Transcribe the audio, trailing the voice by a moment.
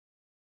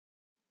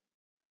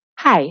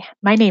Hi,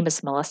 my name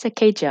is Melissa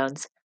K.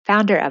 Jones,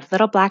 founder of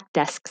Little Black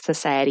Desk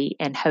Society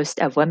and host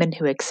of Women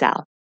Who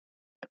Excel.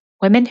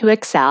 Women Who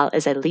Excel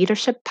is a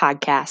leadership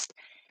podcast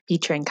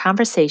featuring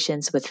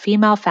conversations with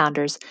female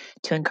founders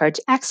to encourage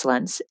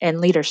excellence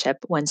in leadership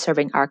when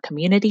serving our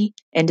community,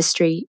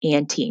 industry,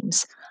 and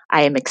teams.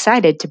 I am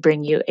excited to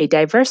bring you a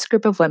diverse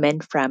group of women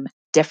from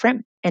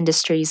different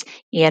industries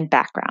and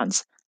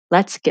backgrounds.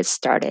 Let's get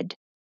started.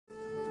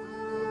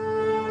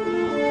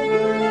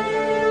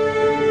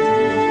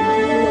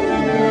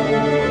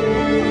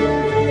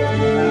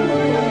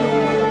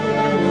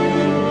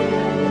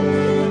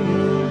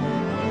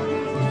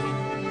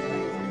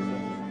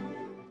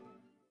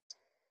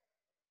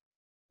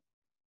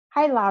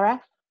 Hi, Laura.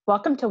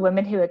 Welcome to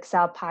Women Who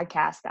Excel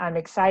podcast. I'm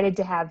excited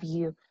to have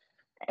you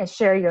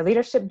share your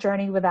leadership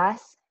journey with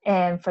us.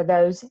 And for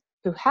those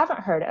who haven't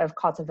heard of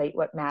Cultivate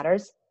What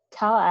Matters,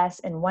 tell us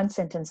in one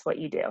sentence what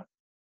you do.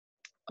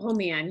 Oh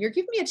man, you're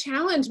giving me a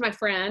challenge, my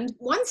friend.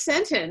 One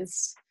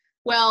sentence.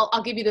 Well,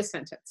 I'll give you this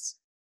sentence.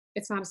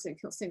 It's not a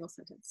single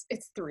sentence.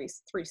 It's three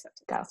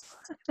sentences. Go.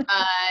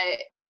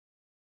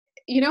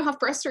 You know how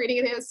frustrating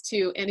it is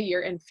to end a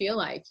year and feel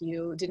like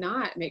you did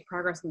not make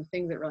progress in the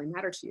things that really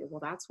matter to you.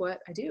 Well, that's what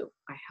I do.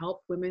 I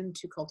help women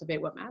to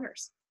cultivate what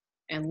matters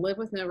and live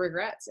with no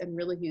regrets and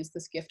really use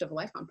this gift of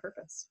life on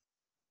purpose.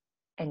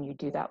 And you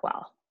do that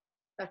well.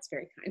 That's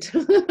very kind.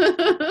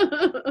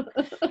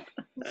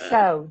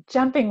 So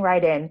jumping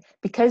right in,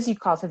 because you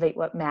cultivate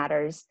what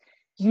matters,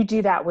 you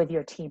do that with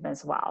your team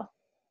as well.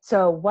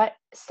 So what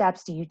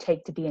steps do you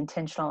take to be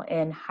intentional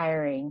in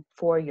hiring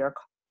for your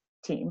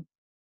team?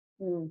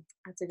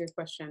 That's a good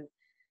question.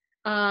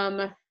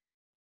 To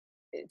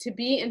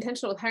be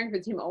intentional with hiring for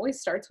the team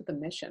always starts with a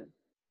mission.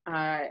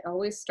 It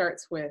always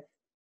starts with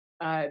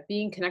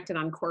being connected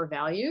on core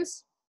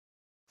values.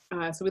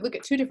 So we look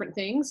at two different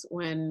things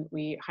when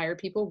we hire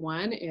people.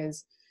 One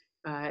is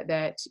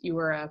that you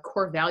are a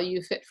core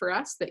value fit for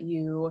us, that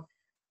you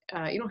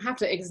don't have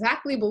to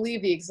exactly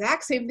believe the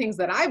exact same things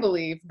that I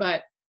believe,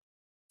 but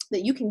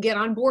that you can get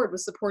on board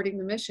with supporting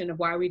the mission of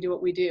why we do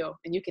what we do,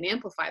 and you can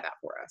amplify that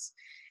for us.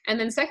 And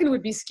then second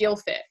would be skill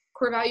fit.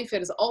 Core value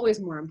fit is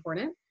always more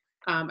important.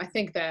 I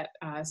think that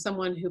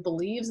someone who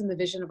believes in the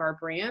vision of our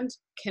brand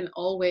can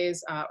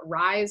always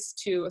rise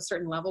to a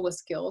certain level with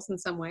skills in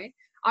some way.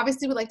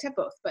 Obviously, we like to have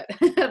both, but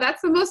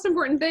that's the most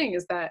important thing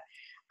is that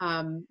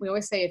we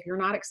always say, if you're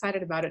not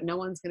excited about it, no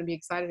one's going to be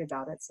excited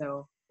about it.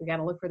 So we got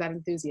to look for that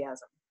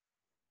enthusiasm.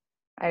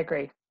 I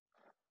agree.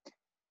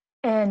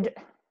 And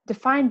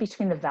define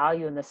between the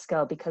value and the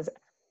skill, because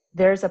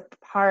there's a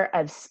part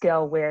of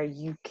skill where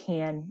you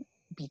can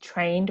be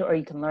trained or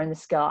you can learn the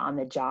skill on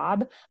the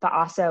job, but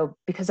also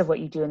because of what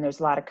you do, and there's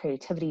a lot of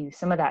creativity,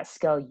 some of that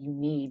skill you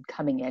need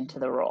coming into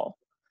the role.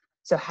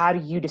 So how do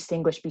you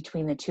distinguish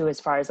between the two as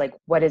far as like,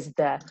 what is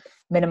the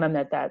minimum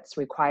that's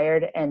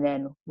required, and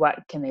then what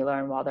can they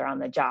learn while they're on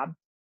the job?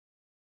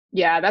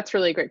 Yeah, that's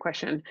really a great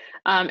question.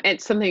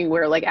 It's something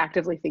we're like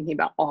actively thinking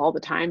about all the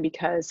time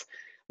because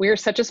we are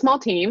such a small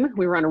team.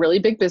 We run a really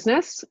big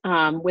business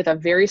with a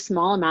very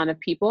small amount of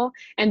people.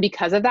 And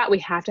because of that, we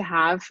have to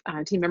have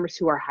team members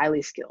who are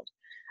highly skilled.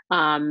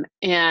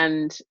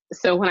 And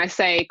so when I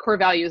say core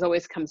values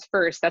always comes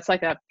first, that's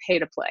like a pay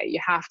to play. You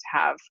have to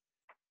have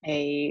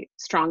a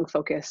strong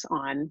focus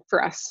on,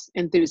 for us,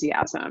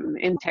 enthusiasm,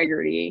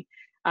 integrity,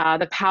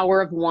 the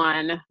power of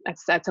one.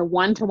 That's a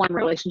one-to-one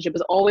relationship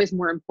is always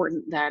more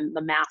important than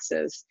the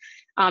masses,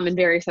 and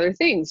various other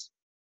things.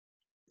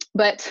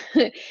 But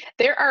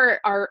there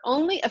are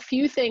only a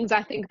few things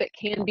I think that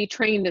can be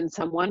trained in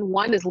someone.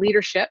 One is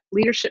leadership.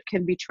 Leadership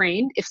can be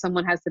trained if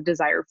someone has the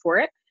desire for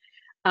it.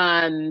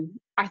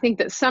 I think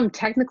that some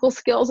technical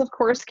skills, of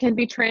course, can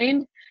be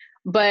trained,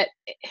 but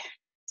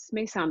this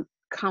may sound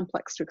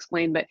complex to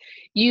explain, but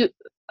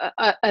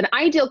an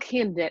ideal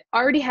candidate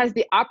already has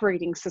the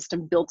operating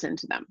system built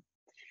into them.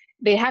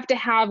 They have to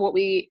have what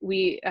we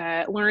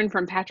learned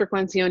from Patrick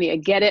Lencioni, a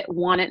get it,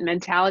 want it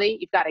mentality.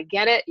 You've got to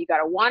get it, you got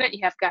to want it, you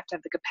have got to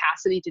have the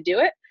capacity to do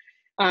it.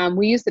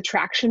 We use the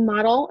traction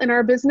model in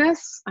our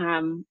business.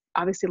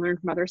 Obviously learned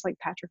from others like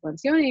Patrick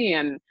Lencioni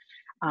and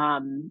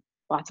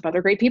lots of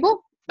other great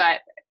people.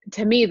 But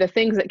to me, the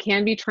things that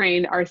can be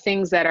trained are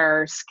things that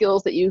are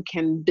skills that you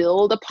can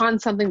build upon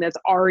something that's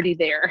already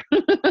there.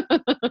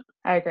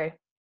 I agree.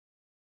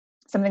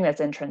 Something that's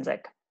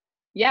intrinsic.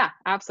 Yeah,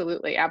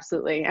 absolutely.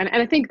 Absolutely. And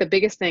I think the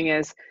biggest thing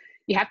is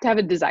you have to have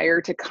a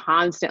desire to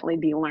constantly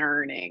be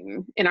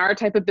learning. In our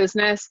type of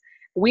business,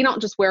 we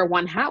don't just wear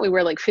one hat, we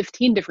wear like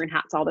 15 different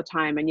hats all the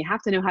time. And you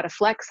have to know how to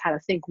flex, how to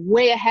think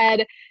way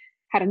ahead,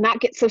 how to not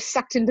get so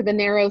sucked into the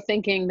narrow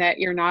thinking that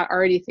you're not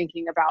already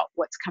thinking about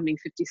what's coming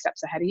 50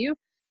 steps ahead of you.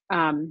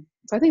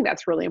 So I think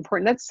that's really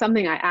important. That's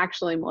something I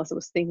actually, Melissa,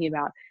 was thinking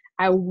about.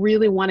 I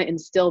really want to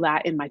instill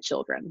that in my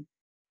children.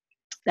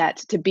 That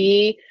to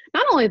be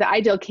not only the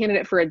ideal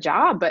candidate for a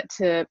job, but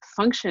to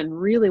function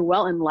really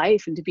well in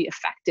life and to be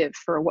effective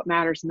for what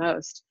matters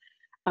most.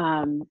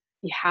 You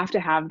have to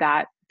have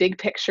that big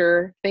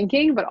picture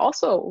thinking, but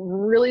also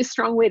really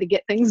strong way to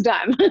get things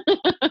done.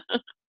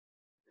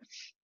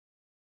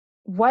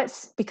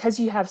 because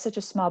you have such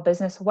a small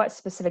business, what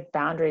specific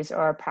boundaries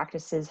or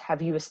practices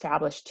have you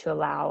established to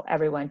allow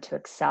everyone to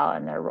excel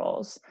in their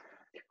roles?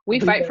 We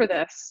fight for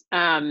this.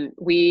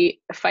 We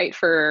fight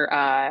for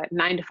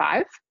 9 to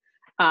 5.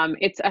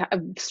 It's a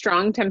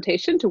strong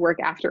temptation to work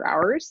after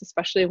hours,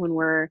 especially when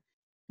we're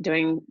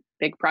doing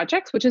big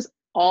projects, which is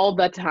all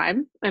the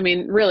time. I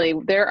mean, really,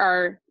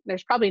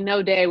 there's probably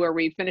no day where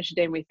we finish a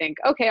day and we think,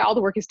 okay, all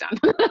the work is done,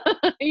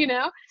 you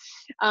know?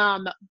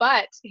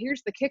 But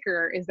here's the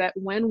kicker is that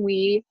when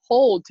we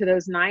hold to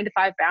those 9 to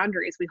 5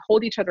 boundaries, we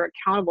hold each other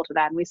accountable to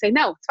that. And we say,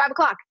 no, it's 5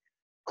 o'clock,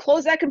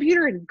 close that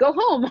computer and go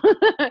home,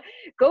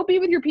 go be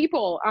with your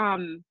people.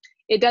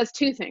 It does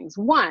 2 things.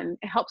 One,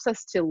 it helps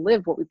us to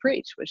live what we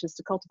preach, which is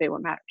to cultivate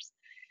what matters.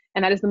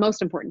 And that is the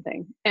most important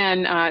thing.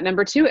 And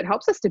number 2, it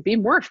helps us to be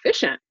more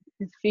efficient.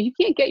 If you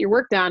can't get your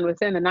work done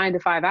within the 9 to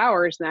 5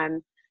 hours,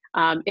 then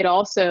it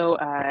also,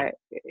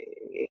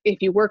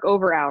 if you work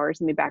over hours,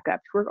 let me back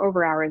up, if you work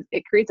over hours,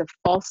 it creates a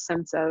false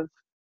sense of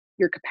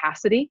your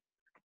capacity.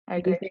 I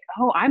agree. You think,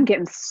 oh, I'm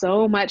getting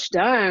so much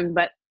done,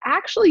 but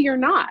actually you're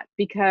not,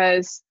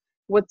 because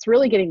what's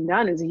really getting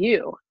done is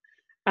you.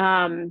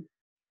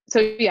 So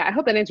yeah, I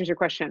hope that answers your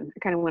question. I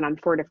kind of went on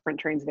 4 different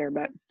trains there,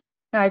 but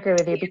No, I agree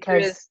with you,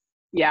 because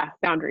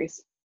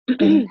boundaries.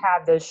 when you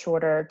have those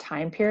shorter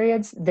time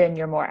periods, then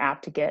you're more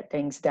apt to get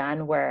things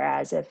done.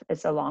 Whereas if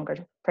it's a longer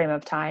frame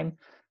of time,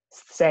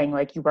 saying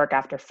like you work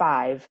after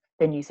 5,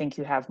 then you think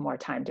you have more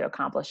time to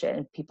accomplish it.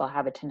 And people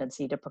have a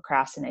tendency to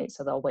procrastinate,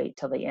 so they'll wait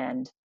till the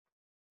end.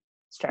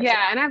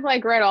 Yeah, and I've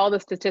like read all the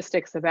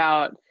statistics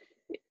about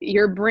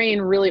your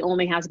brain really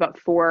only has about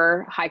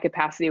 4 high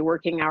capacity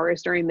working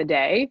hours during the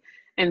day.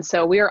 And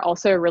so we are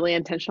also really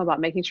intentional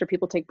about making sure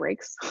people take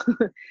breaks.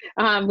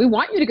 We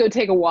want you to go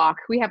take a walk.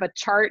 We have a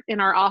chart in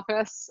our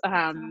office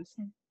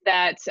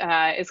that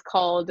is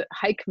called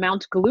Hike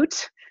Mount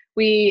Glute.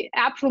 We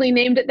aptly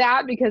named it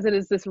that because it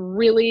is this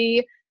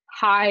really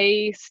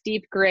high,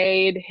 steep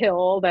grade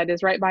hill that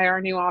is right by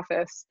our new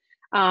office.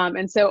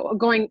 And so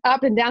going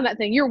up and down that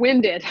thing, you're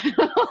winded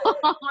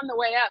on the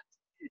way up.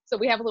 So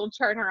we have a little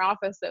chart in our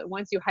office that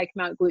once you hike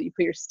Mount Glute, you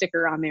put your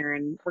sticker on there,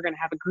 and we're going to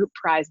have a group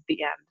prize at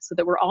the end so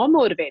that we're all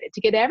motivated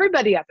to get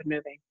everybody up and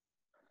moving.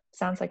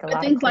 Sounds like a lot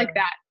of things like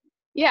that.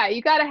 Yeah,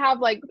 you got to have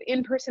like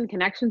in-person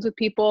connections with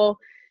people.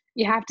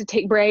 You have to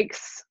take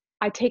breaks.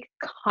 I take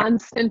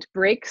constant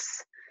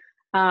breaks.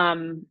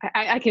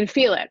 I can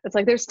feel it. It's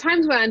like there's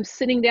times when I'm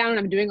sitting down and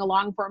I'm doing a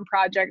long form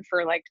project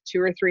for like 2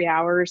 or 3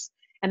 hours,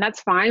 and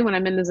that's fine when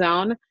I'm in the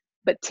zone.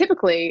 But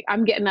typically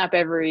I'm getting up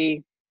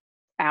every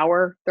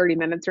hour, 30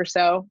 minutes or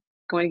so,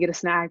 going to get a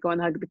snack, going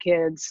to hug the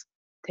kids,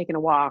 taking a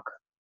walk,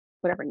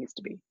 whatever it needs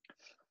to be.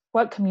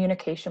 What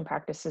communication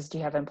practices do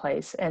you have in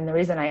place? And the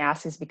reason I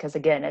ask is because,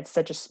 again, it's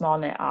such a small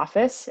knit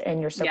office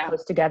and you're so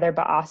close together,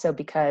 but also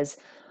because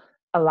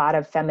a lot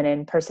of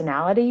feminine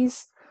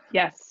personalities.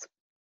 Yes.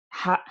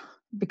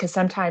 Because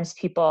sometimes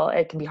people,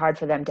 it can be hard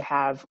for them to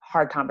have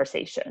hard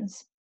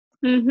conversations.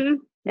 Mm-hmm.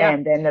 Yep.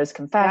 And then those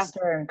can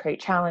fester and create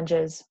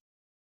challenges.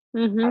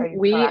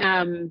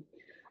 Mm-hmm.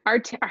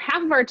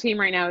 Half of our team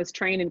right now is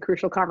trained in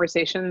Crucial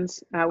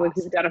Conversations.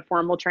 We've done a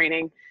formal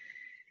training.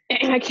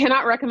 And I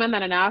cannot recommend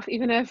that enough,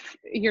 even if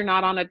you're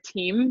not on a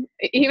team,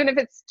 even if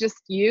it's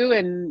just you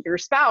and your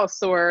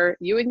spouse or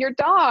you and your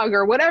dog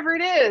or whatever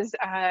it is.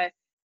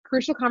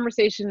 Crucial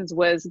Conversations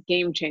was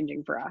game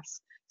changing for us.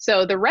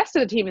 So the rest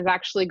of the team is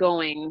actually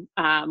going,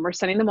 we're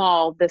sending them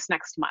all this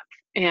next month.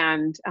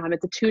 And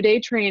it's a 2-day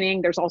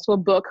training. There's also a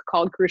book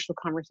called Crucial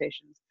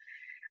Conversations.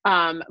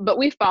 But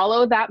we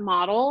follow that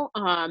model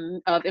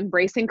of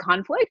embracing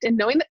conflict and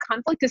knowing that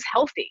conflict is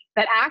healthy,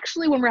 that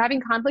actually when we're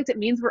having conflict, it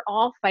means we're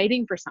all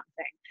fighting for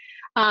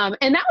something.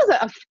 And that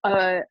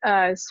was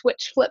a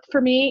switch flip for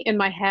me in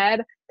my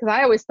head, because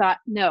I always thought,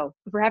 no,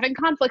 if we're having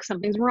conflict,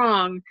 something's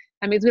wrong.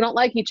 That means we don't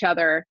like each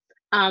other.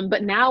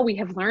 But now we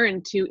have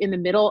learned to, in the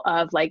middle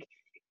of like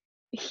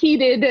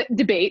heated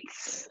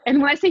debates,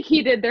 and when I say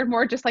heated, they're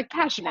more just like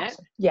passionate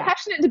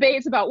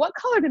debates about what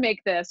color to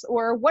make this,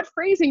 or what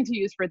phrasing to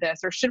use for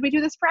this, or should we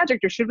do this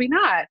project or should we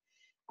not.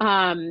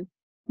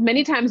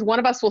 Many times one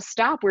of us will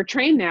stop. We're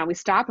trained now. We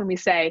stop and we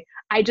say,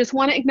 I just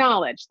want to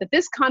acknowledge that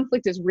this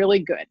conflict is really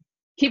good.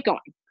 Keep going.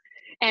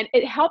 And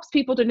it helps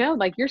people to know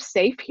like you're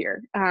safe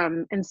here.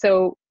 And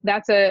so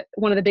that's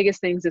one of the biggest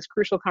things is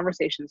Crucial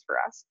Conversations for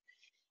us.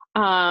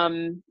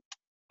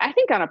 I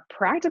think on a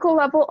practical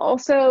level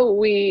also,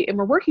 we're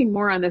working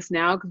more on this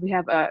now because we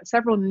have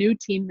several new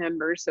team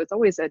members. So it's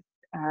always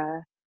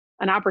an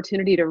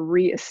opportunity to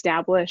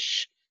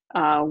reestablish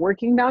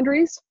working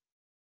boundaries,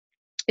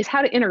 is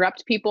how to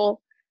interrupt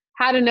people,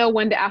 how to know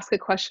when to ask a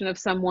question of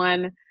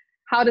someone,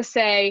 how to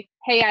say,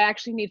 hey, I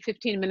actually need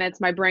 15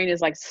 minutes. My brain is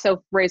like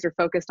so razor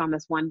focused on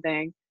this one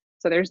thing.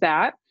 So there's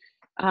that.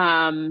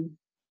 And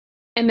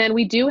then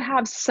we do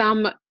have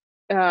some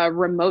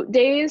remote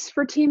days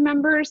for team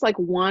members, like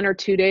 1 or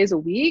 2 days a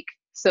week.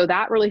 So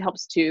that really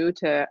helps too,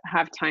 to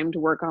have time to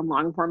work on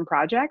long form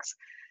projects.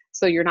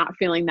 So you're not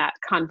feeling that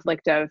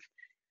conflict of,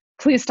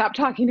 please stop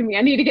talking to me.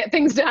 I need to get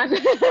things done.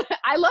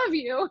 I love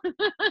you,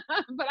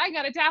 but I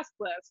got a task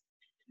list.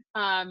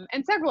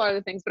 and several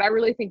other things. But I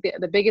really think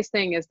the biggest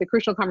thing is the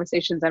crucial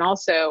conversations, and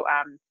also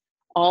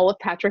all of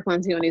Patrick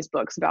Lencioni's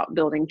books about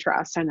building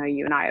trust. I know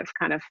you and I have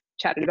kind of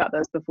chatted about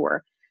those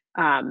before.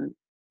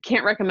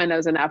 Can't recommend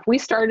those enough. We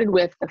started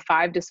with the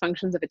 5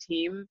 dysfunctions of a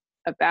team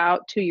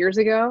about 2 years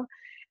ago.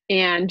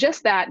 And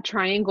just that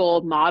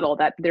triangle model,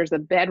 that there's a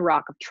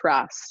bedrock of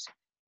trust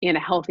in a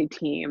healthy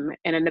team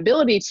and an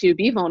ability to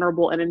be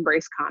vulnerable and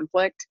embrace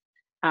conflict.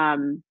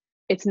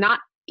 It's not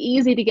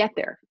easy to get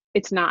there.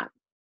 It's not.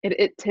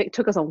 It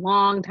took us a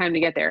long time to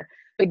get there,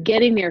 but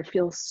getting there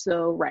feels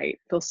so right,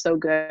 feels so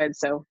good.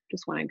 So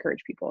just want to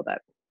encourage people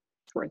that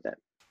it's worth it.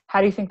 How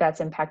do you think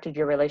that's impacted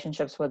your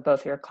relationships with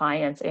both your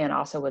clients and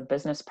also with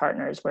business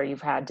partners, where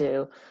you've had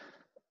to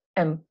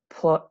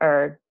employ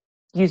or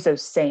use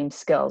those same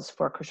skills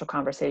for crucial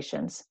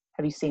conversations?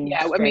 Have you seen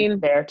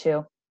strength there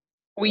too?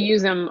 We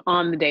use them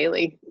on the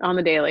daily.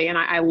 And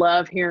I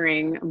love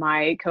hearing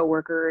my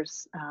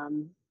coworkers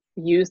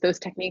use those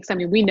techniques. I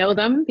mean, we know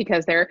them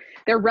because they're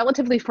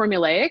relatively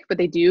formulaic, but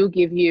they do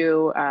give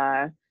you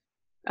a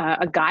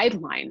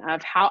guideline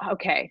of how,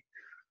 okay,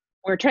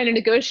 we're trying to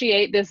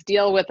negotiate this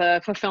deal with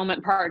a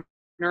fulfillment partner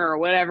or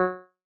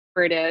whatever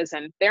it is,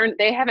 and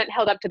they haven't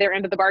held up to their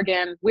end of the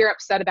bargain. We're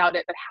upset about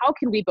it, but how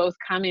can we both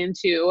come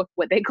into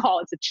what they call,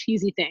 it's a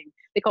cheesy thing,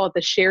 they call it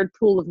the shared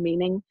pool of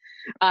meaning.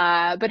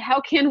 But how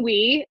can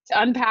we,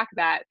 to unpack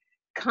that,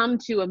 come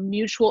to a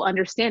mutual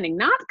understanding,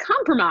 not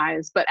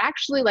compromise, but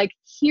actually like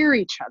hear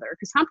each other?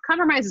 Because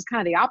compromise is kind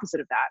of the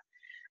opposite of that.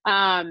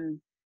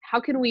 How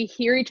can we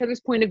hear each other's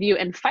point of view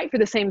and fight for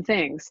the same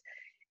things?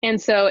 And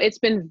so it's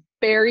been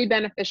very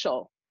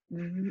beneficial.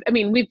 I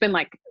mean, we've been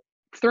like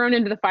thrown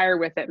into the fire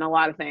with it in a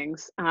lot of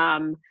things,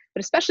 but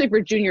especially for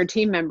junior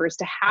team members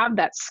to have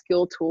that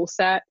skill tool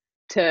set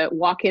to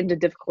walk into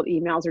difficult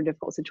emails or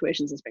difficult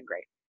situations has been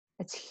great.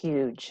 It's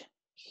huge,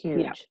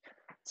 yeah.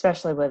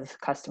 Especially with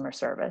customer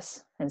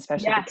service, and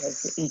especially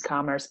because the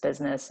e-commerce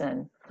business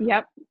and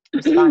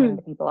responding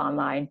to people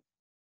online.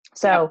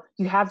 So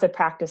you have the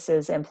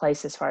practices in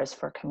place as far as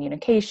for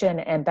communication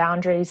and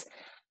boundaries.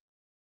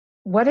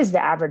 What is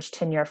the average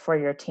tenure for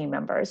your team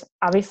members?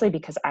 Obviously,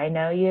 because I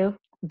know you,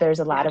 there's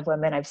a lot of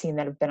women I've seen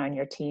that have been on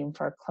your team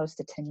for close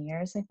to 10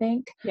 years, I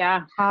think.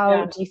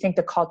 How do you think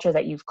the culture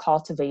that you've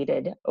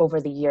cultivated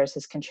over the years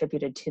has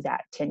contributed to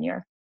that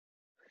tenure?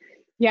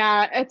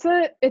 Yeah, it's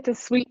a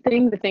sweet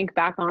thing to think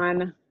back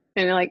on,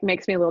 and it like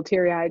makes me a little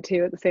teary-eyed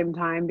too at the same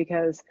time,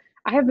 because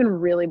I have been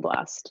really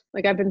blessed.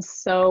 Like, I've been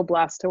so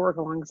blessed to work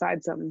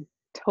alongside some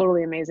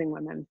totally amazing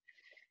women.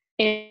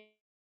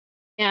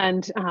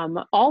 And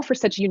all for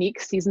such unique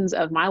seasons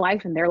of my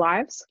life and their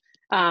lives.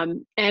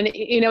 And,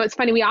 you know, it's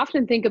funny, we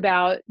often think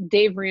about,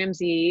 Dave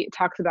Ramsey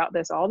talks about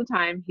this all the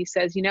time. He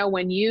says, you know,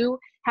 when you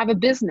have a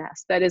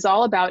business that is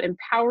all about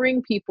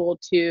empowering people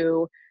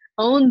to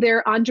own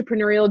their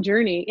entrepreneurial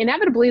journey,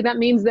 inevitably that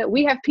means that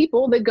we have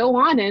people that go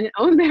on and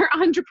own their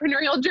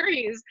entrepreneurial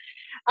journeys.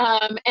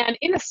 And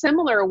in a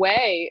similar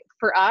way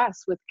for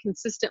us, with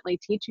consistently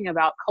teaching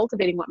about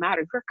cultivating what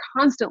matters, we're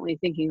constantly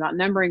thinking about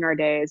numbering our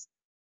days,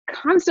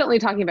 constantly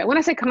talking about, when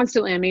I say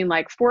constantly, I mean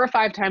like 4 or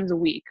 5 times a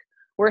week,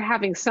 we're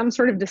having some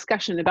sort of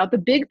discussion about the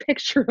big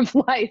picture of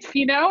life,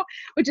 you know,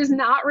 which is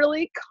not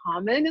really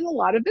common in a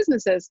lot of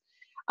businesses.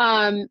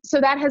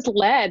 So that has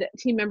led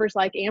team members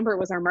like Amber,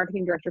 was our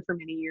marketing director for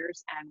many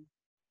years,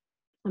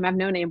 and I've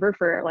known Amber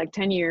for like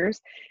 10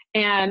 years.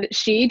 And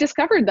she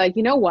discovered, like,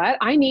 you know what,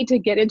 I need to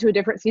get into a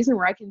different season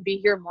where I can be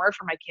here more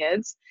for my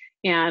kids.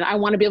 And I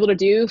want to be able to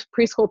do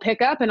preschool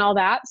pickup and all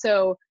that.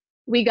 So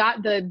we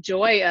got the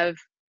joy of,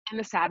 and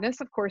the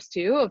sadness, of course,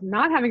 too, of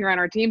not having her on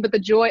our team, but the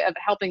joy of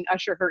helping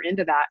usher her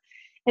into that.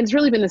 And it's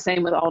really been the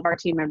same with all of our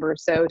team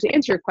members. So to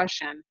answer your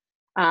question,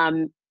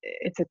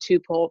 it's a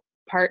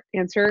 2-part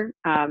answer.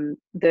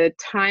 The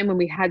time when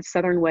we had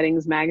Southern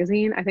Weddings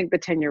magazine, I think the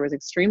tenure was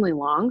extremely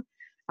long.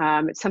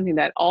 It's something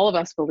that all of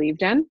us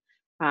believed in.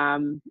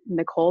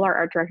 Nicole, our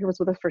art director, was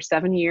with us for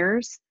 7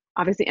 years.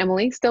 Obviously,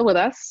 Emily, still with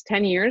us,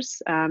 10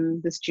 years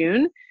this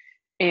June.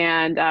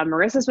 And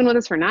Marissa's been with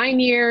us for 9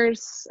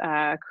 years.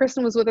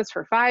 Kristen was with us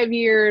for 5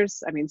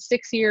 years. I mean,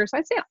 6 years.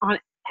 I'd say on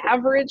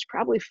average,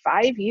 probably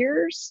 5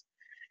 years.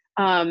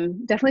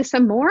 Definitely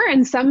some more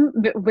and some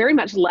very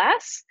much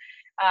less.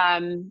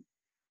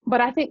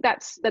 But I think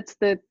that's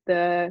the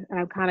and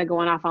I'm kind of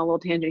going off on a little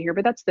tangent here,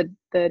 but that's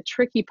the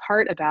tricky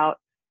part about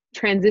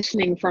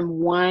transitioning from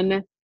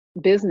one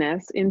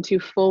business into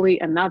fully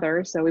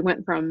another. So we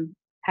went from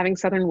having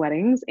Southern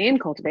Weddings and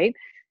Cultivate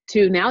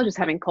to now just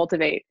having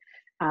Cultivate.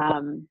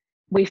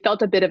 We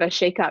felt a bit of a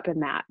shakeup in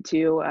that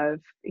too, of,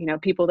 you know,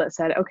 people that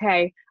said,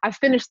 okay, I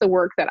finished the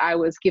work that I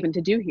was given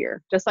to do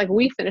here, just like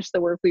we finished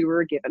the work we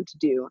were given to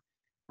do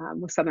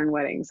with Southern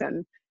Weddings.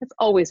 And it's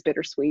always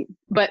bittersweet,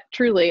 but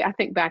truly I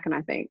think back and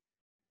I think,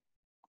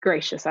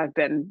 gracious, I've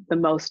been the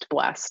most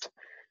blessed.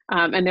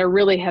 And there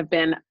really have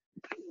been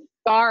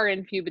far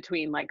and few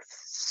between, like,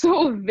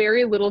 so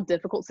very little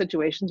difficult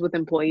situations with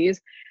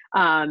employees.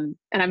 And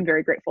I'm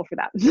very grateful for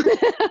that.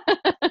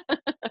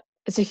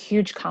 It's a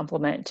huge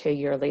compliment to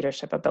your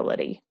leadership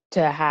ability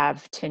to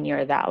have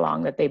tenure that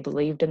long, that they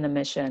believed in the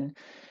mission,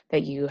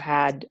 that you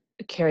had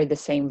carried the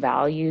same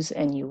values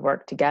and you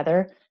worked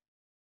together,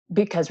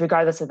 because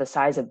regardless of the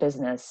size of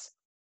business,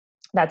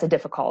 that's a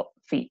difficult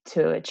feat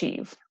to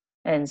achieve.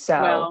 And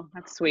so Well,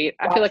 that's sweet.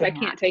 I feel like I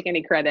watching can't that, take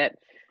any credit.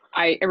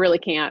 I really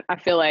can't. I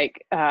feel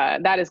like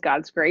that is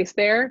God's grace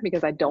there,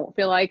 because I don't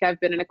feel like I've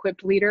been an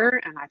equipped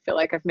leader, and I feel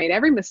like I've made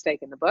every mistake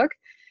in the book.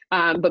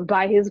 But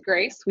by His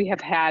grace, we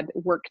have had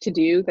work to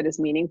do that is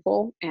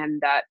meaningful and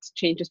that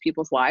changes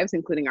people's lives,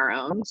 including our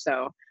own.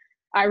 So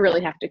I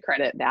really have to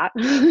credit that,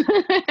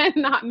 and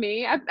not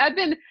me. I've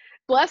been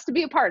blessed to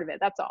be a part of it.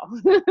 That's all.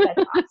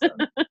 that's awesome.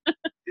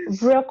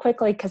 Real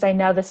quickly, because I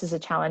know this is a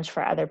challenge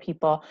for other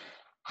people,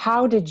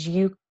 how did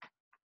you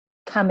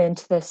come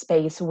into this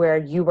space where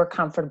you were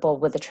comfortable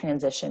with the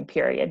transition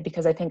period?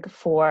 Because I think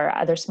for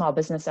other small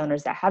business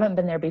owners that haven't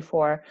been there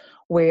before,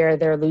 where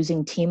they're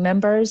losing team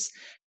members,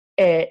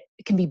 it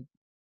can be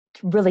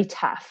really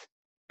tough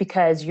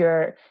because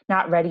you're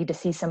not ready to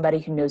see somebody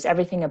who knows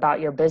everything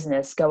about your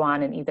business go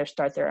on and either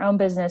start their own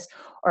business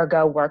or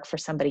go work for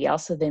somebody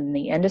else within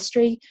the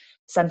industry.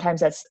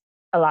 Sometimes that's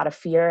a lot of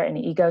fear and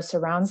ego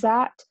surrounds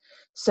that.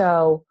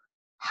 So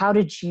how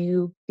did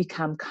you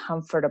become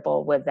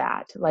comfortable with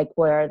that? Like,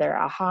 were there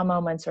aha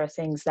moments or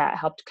things that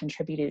helped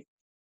contribute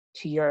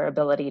to your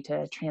ability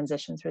to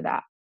transition through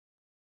that?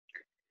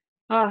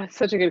 Oh, it's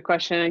such a good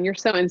question. And you're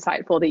so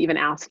insightful to even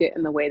ask it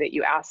in the way that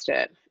you asked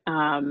it.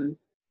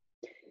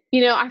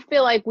 I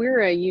feel like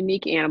we're a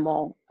unique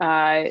animal.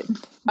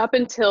 Up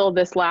until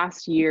this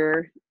last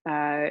year,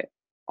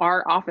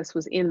 our office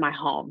was in my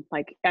home.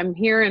 Like, I'm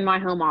here in my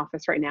home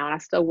office right now, and I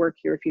still work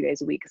here a few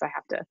days a week because I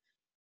have to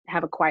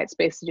have a quiet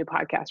space to do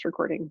podcast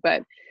recording.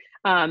 But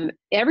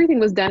everything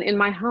was done in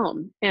my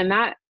home. And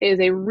that is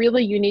a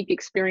really unique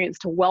experience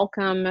to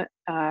welcome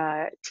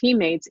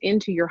teammates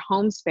into your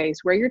home space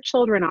where your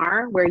children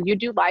are, where you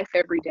do life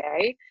every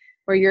day,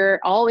 where you're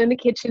all in the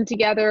kitchen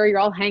together, you're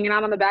all hanging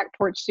out on the back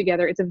porch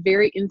together. It's a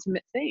very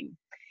intimate thing.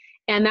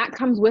 And that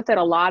comes with it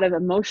a lot of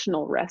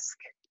emotional risk.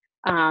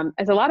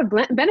 As a lot of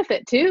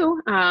benefit too.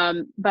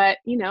 But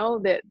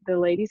the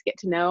ladies get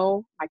to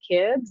know my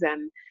kids.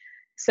 And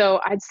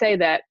so I'd say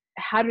that,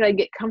 how did I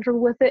get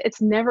comfortable with it?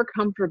 It's never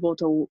comfortable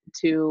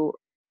to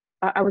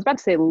I was about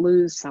to say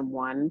lose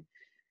someone,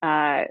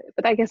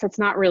 but I guess that's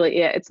not really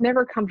it. It's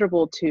never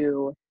comfortable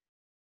to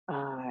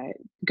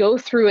go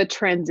through a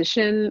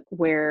transition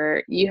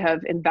where you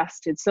have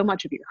invested so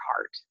much of your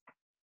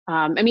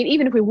heart.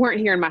 Even if we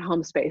weren't here in my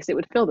home space, it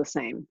would feel the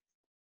same.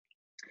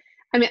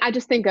 I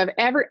just think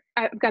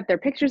I've got their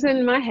pictures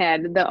in my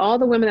head, all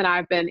the women that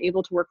I've been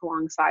able to work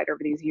alongside over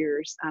these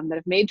years that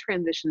have made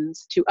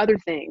transitions to other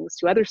things,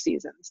 to other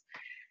seasons.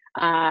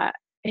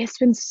 It's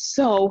been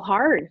so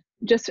hard,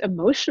 just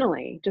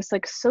emotionally, just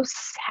like so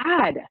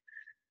sad.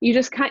 You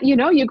just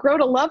you grow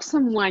to love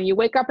someone. You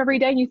wake up every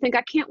day and you think,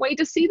 I can't wait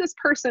to see this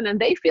person, and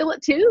they feel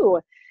it too.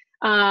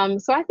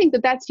 So I think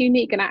that that's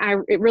unique. And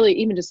it really,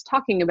 even just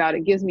talking about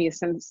it gives me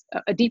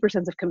a deeper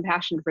sense of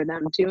compassion for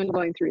them too, and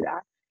going through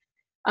that.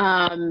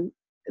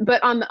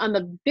 But on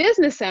the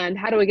business end,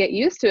 how do we get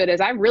used to it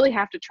is I really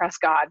have to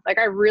trust God. Like,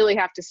 I really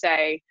have to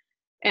say,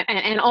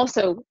 and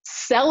also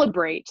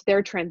celebrate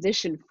their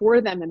transition for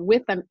them and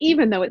with them,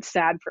 even though it's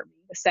sad for me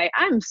to say,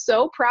 I'm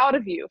so proud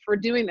of you for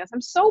doing this.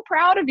 I'm so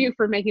proud of you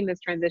for making this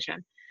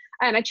transition.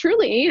 And I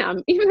truly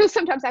am, even though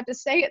sometimes I have to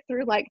say it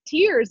through like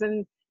tears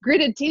and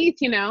gritted teeth,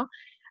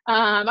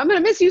 I'm going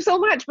to miss you so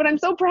much, but I'm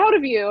so proud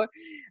of you.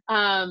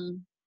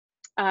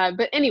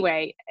 But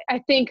anyway, I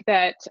think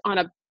that on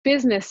a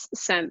business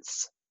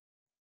sense,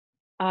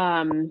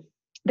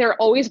 there are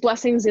always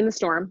blessings in the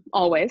storm,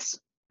 always.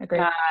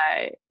 Agreed.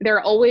 There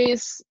are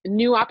always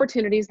new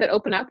opportunities that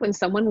open up when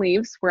someone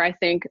leaves, where I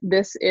think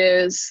this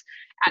is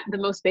at the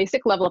most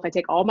basic level. If I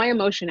take all my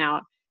emotion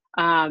out,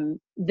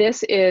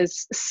 this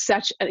is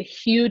such a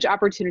huge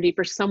opportunity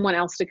for someone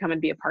else to come and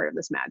be a part of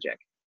this magic.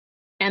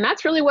 And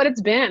that's really what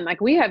it's been.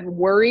 Like, we have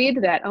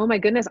worried that, oh my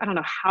goodness, I don't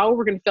know how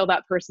we're going to fill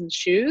that person's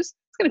shoes.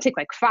 It's going to take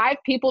like 5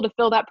 people to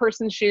fill that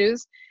person's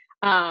shoes.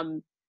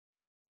 And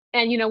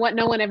you know what?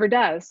 No one ever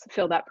does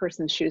fill that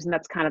person's shoes. And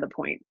that's kind of the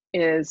point,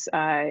 is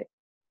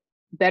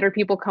better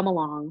people come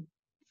along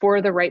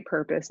for the right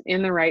purpose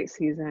in the right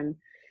season.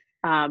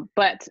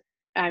 But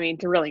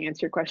to really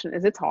answer your question,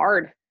 it's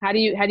hard. How do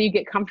you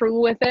get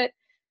comfortable with it?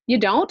 You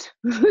don't.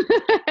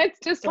 It's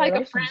just like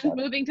a friend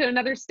moving to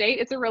another state.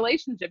 It's a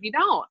relationship. You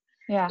don't.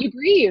 Yeah. You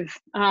grieve.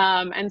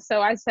 And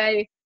so I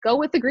say, go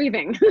with the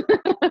grieving.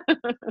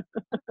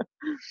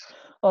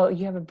 Well,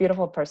 you have a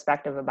beautiful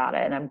perspective about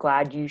it, and I'm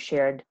glad you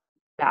shared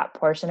that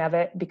portion of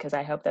it, because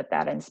I hope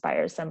that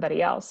inspires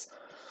somebody else.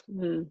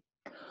 Mm.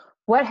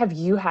 What have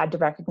you had to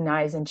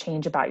recognize and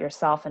change about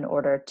yourself in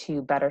order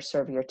to better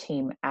serve your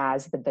team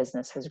as the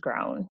business has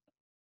grown?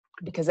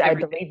 Because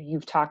Everything. I believe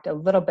you've talked a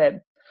little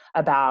bit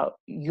about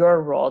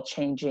your role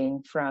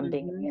changing from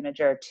being a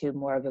manager to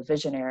more of a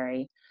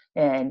visionary,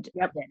 and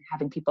then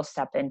having people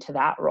step into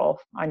that role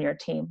on your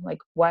team. Like,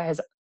 what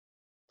has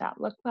that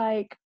looked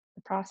like,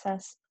 the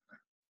process?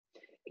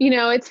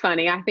 It's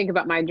funny. I think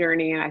about my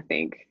journey and I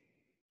think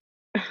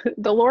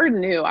the Lord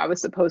knew I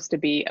was supposed to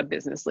be a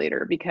business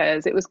leader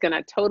because it was going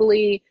to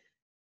totally,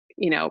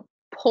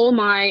 pull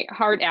my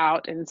heart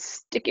out and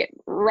stick it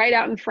right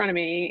out in front of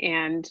me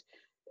and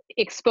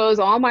expose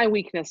all my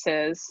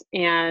weaknesses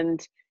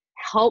and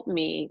help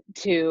me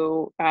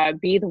to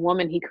be the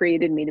woman he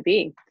created me to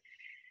be.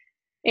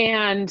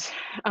 And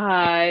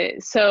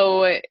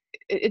so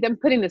I'm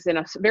putting this in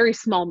a very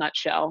small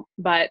nutshell,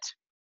 but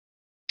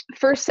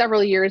first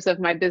several years of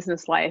my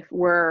business life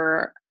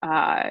were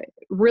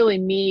really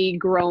me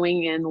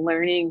growing and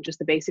learning just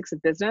the basics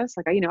of business.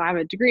 Like, I have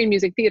a degree in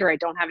music theater. I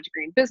don't have a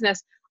degree in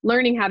business,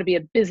 learning how to be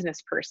a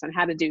business person,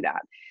 how to do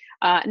that.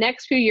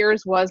 Next few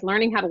years was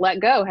learning how to let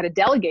go, how to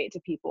delegate to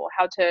people,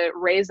 how to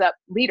raise up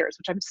leaders,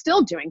 which I'm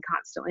still doing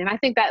constantly. And I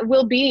think that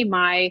will be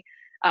my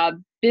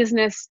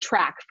business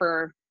track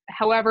for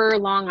however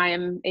long I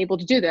am able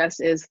to do this,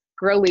 is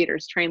grow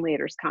leaders, train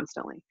leaders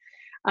constantly.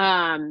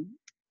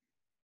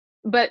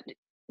 But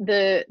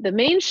the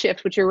main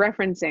shift, which you're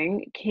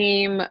referencing,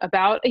 came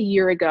about a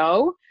year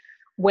ago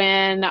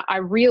when I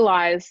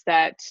realized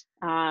that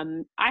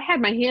I had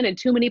my hand in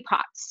too many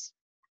pots.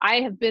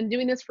 I have been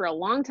doing this for a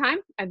long time.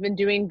 I've been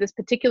doing this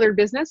particular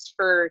business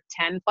for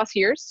 10 plus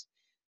years.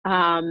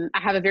 I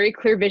have a very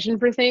clear vision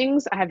for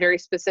things. I have very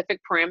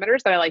specific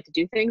parameters that I like to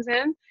do things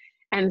in.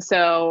 And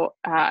so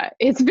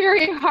it's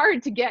very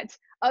hard to get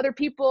other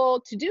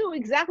people to do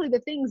exactly the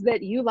things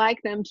that you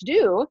like them to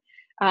do.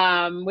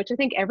 Which I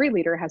think every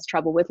leader has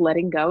trouble with,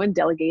 letting go and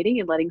delegating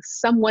and letting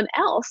someone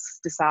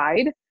else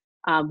decide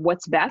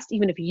what's best,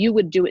 even if you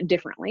would do it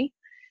differently.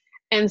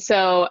 And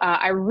so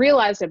I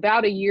realized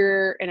about a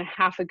year and a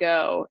half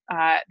ago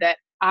that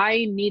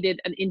I needed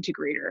an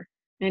integrator.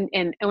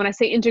 And when I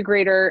say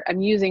integrator,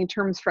 I'm using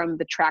terms from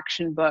the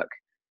Traction book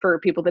for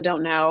people that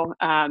don't know.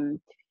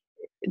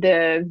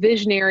 The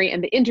visionary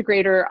and the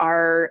integrator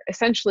are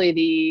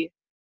essentially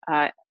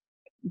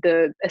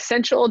the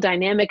essential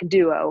dynamic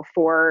duo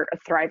for a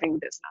thriving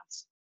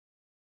business,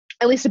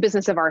 at least a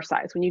business of our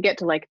size. When you get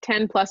to like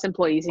 10 plus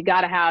employees, you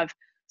got to have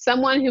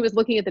someone who is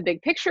looking at the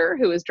big picture,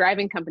 who is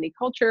driving company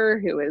culture,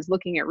 who is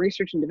looking at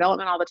research and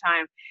development all the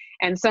time,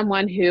 and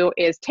someone who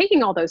is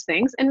taking all those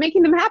things and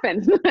making them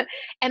happen.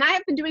 And I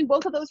have been doing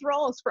both of those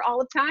roles for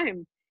all of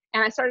time.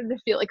 And I started to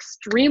feel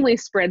extremely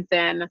spread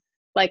thin.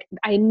 Like,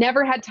 I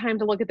never had time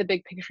to look at the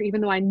big picture,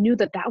 even though I knew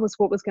that that was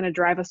what was going to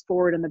drive us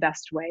forward in the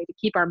best way, to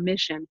keep our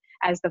mission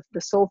as the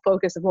sole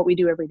focus of what we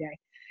do every day.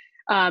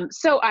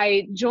 So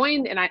I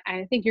joined, and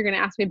I think you're going to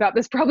ask me about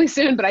this probably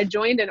soon, but I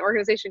joined an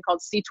organization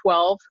called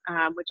C12,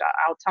 which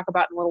I'll talk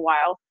about in a little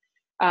while.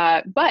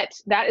 But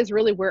that is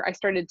really where I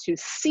started to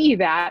see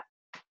that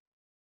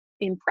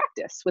in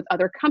practice with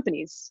other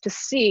companies, to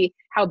see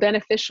how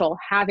beneficial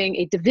having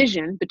a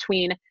division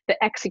between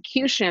the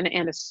execution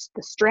and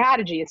the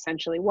strategy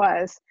essentially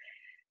was.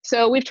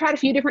 So we've tried a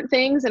few different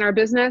things in our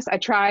business. I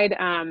tried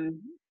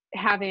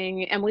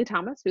having Emily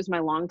Thomas, who's my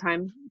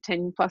longtime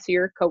 10 plus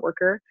year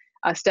coworker,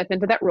 step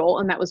into that role.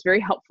 And that was very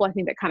helpful. I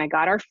think that kind of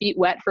got our feet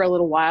wet for a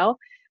little while.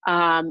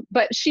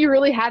 But she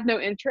really had no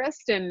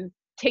interest in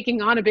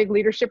taking on a big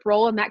leadership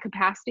role in that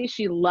capacity.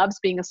 She loves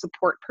being a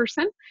support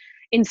person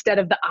instead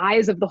of the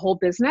eyes of the whole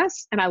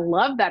business. And I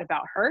love that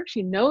about her.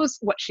 She knows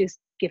what she's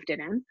gifted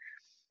in.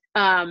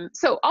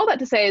 So all that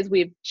to say is,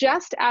 we've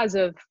just, as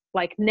of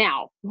like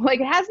now,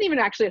 like it hasn't even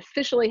actually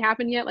officially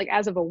happened yet, like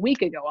as of a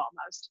week ago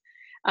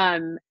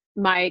almost,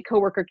 my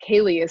coworker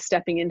Kaylee is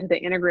stepping into the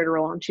integrator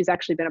role, and she's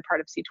actually been a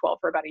part of C12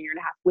 for about a year and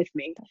a half with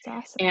me. That's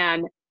awesome.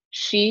 And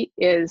she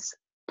is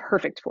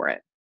perfect for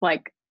it.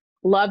 Like,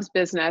 loves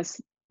business,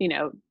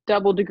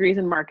 double degrees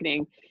in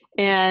marketing.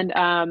 And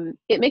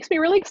it makes me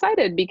really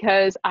excited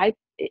because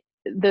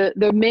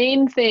the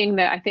main thing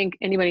that I think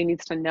anybody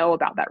needs to know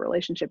about that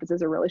relationship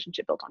is a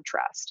relationship built on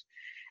trust.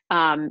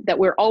 That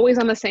we're always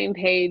on the same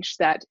page,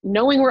 that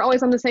knowing we're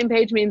always on the same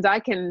page means I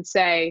can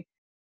say,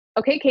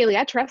 okay, Kaylee,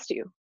 I trust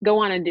you. Go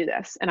on and do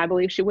this. And I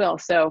believe she will.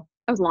 So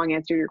that was a long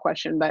answer to your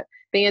question, but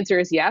the answer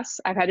is yes.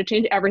 I've had to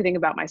change everything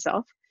about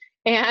myself,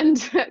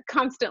 and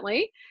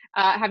constantly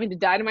having to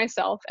die to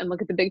myself and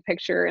look at the big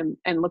picture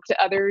and look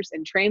to others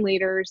and train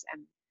leaders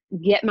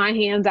and get my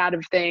hands out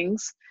of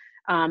things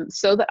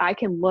so that I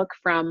can look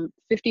from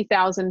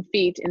 50,000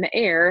 feet in the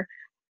air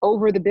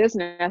over the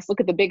business, look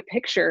at the big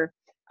picture,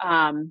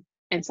 and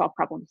solve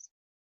problems.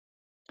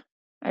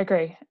 I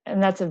agree.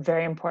 And that's a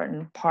very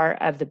important part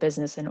of the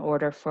business in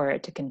order for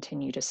it to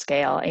continue to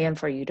scale and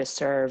for you to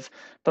serve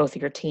both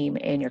your team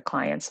and your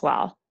clients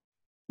well.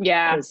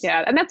 Yeah.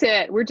 And that's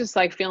it. We're just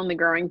like feeling the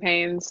growing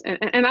pains.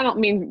 And I don't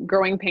mean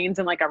growing pains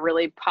in like a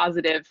really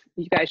positive,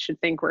 you guys should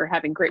think we're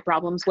having great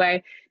problems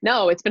way.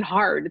 No, it's been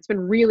hard. It's been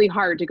really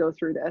hard to go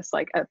through this,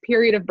 like a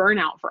period of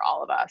burnout for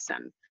all of us,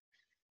 and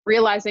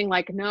realizing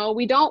like, no,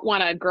 we don't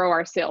want to grow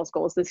our sales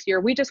goals this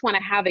year. We just want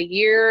to have a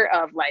year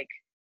of like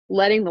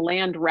letting the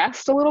land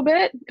rest a little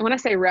bit. And when I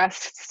say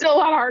rest, it's still a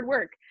lot of hard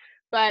work,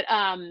 but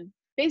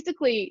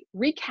basically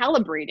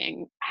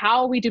recalibrating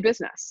how we do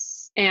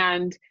business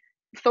and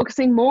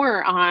focusing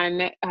more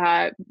on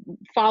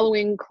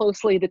following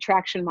closely the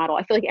traction model.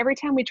 I feel like every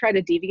time we try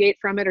to deviate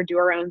from it or do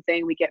our own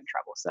thing, we get in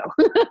trouble. So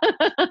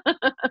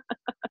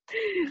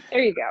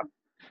there you go.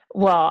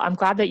 Well, I'm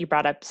glad that you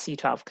brought up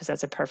C12 because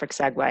that's a perfect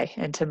segue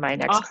into my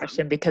next Awesome.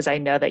 question, because I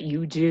know that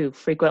you do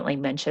frequently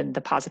mention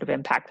the positive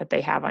impact that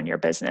they have on your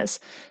business.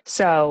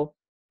 So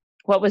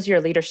what was your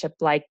leadership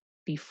like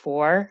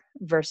before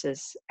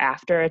versus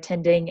after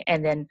attending?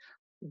 And then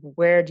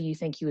where do you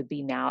think you would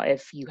be now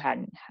if you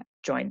hadn't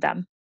joined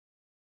them?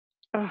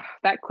 Oh,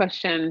 that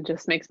question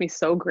just makes me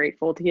so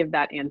grateful to give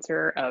that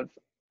answer of,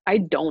 I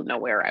don't know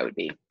where I would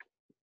be.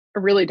 I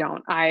really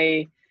don't.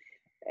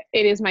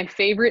 It is my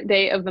favorite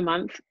day of the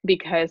month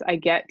because I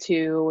get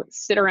to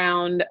sit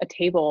around a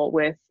table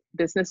with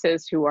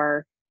businesses who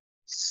are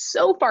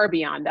so far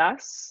beyond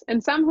us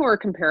and some who are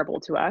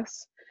comparable to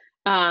us.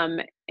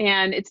 And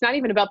it's not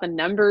even about the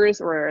numbers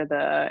or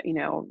the,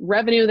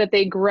 revenue that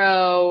they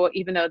grow,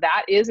 even though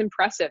that is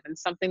impressive and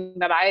something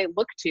that I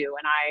look to,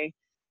 and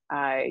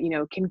I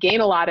can gain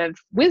a lot of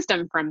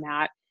wisdom from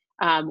that.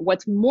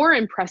 What's more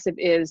impressive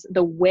is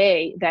the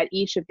way that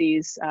each of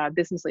these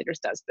business leaders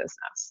does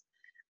business.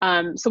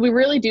 So we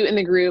really do in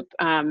the group.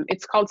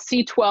 It's called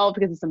C12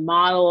 because it's a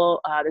model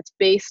that's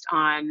based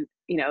on,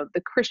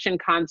 the Christian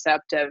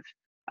concept of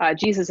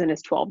Jesus and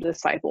his 12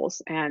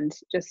 disciples and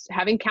just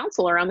having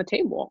counsel around the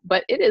table.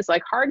 But it is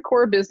like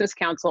hardcore business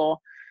counsel,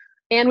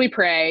 and we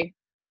pray,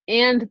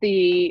 and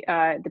the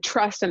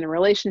trust and the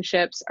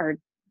relationships are,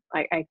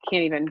 I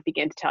can't even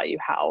begin to tell you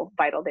how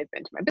vital they've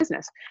been to my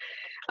business.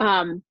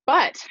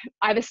 But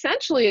I've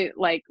essentially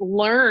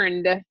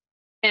learned,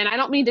 and I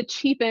don't mean to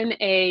cheapen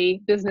a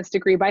business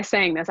degree by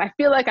saying this. I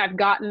feel like I've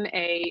gotten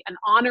an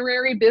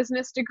honorary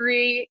business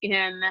degree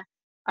in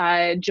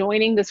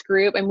joining this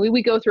group. And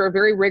we go through a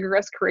very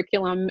rigorous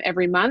curriculum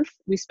every month.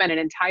 We spend an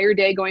entire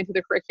day going through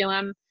the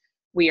curriculum.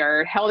 We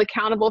are held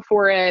accountable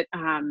for it.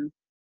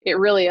 It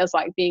really is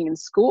like being in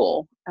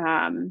school.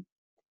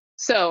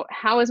 So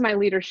how has my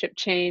leadership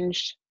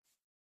changed?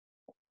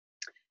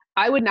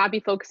 I would not be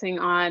focusing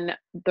on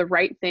the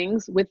right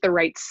things with the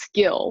right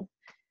skill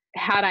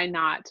had I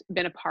not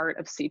been a part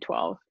of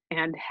C12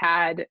 and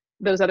had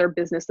those other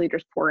business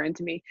leaders pour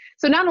into me.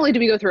 So not only do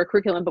we go through a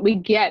curriculum, but we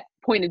get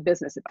pointed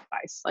business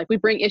advice. Like we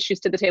bring issues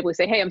to the table. We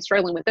say, hey, I'm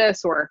struggling with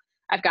this, or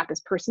I've got this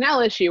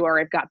personnel issue,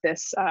 or I've got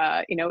this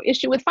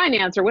issue with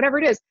finance, or whatever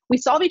it is. We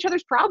solve each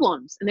other's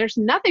problems, and there's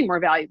nothing more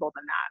valuable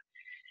than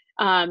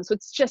that. So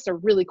it's just a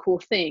really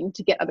cool thing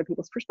to get other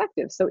people's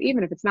perspectives. So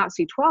even if it's not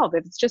C12,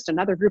 if it's just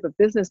another group of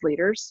business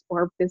leaders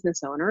or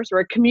business owners or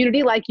a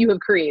community like you have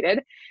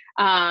created,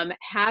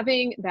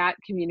 having that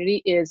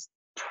community is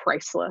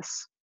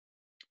priceless.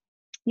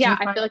 Yeah,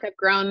 I feel like I've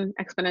grown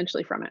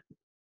exponentially from it.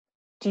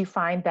 Do you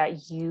find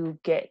that you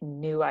get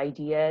new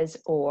ideas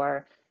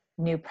or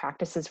new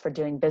practices for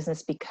doing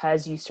business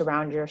because you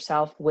surround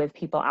yourself with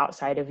people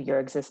outside of your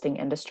existing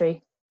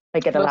industry?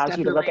 Like it allows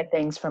you to look at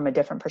things from a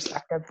different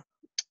perspective?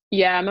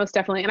 Yeah, most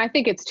definitely. And I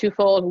think it's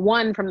twofold.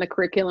 One, from the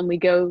curriculum we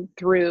go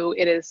through,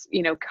 it is,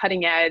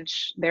 cutting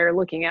edge. They're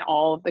looking at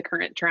all of the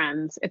current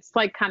trends. It's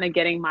like kind of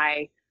getting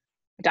my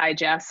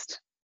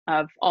digest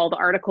of all the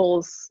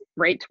articles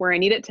right to where I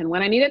need it and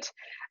when I need it.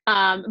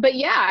 But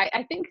yeah,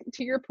 I think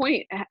to your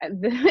point,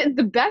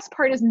 the best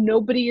part is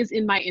nobody is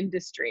in my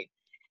industry.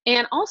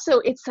 And also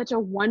it's such a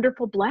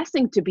wonderful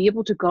blessing to be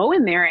able to go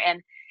in there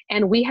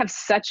and we have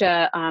such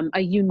a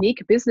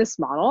unique business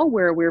model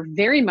where we're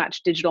very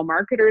much digital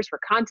marketers, we're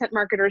content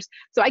marketers.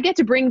 So I get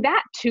to bring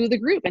that to the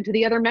group and to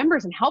the other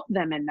members and help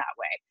them in that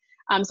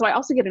way. So I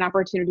also get an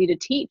opportunity to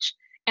teach,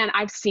 and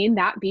I've seen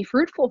that be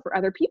fruitful for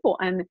other people.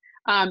 And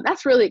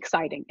that's really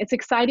exciting. It's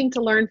exciting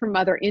to learn from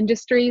other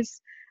industries.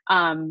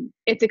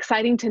 It's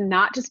exciting to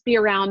not just be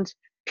around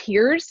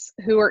peers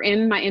who are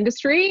in my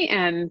industry,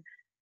 and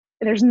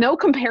there's no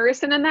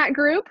comparison in that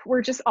group.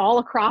 We're just all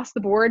across the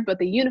board, but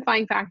the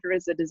unifying factor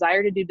is a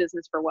desire to do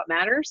business for what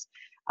matters,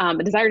 a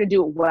desire to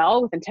do it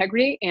well with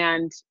integrity,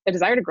 and a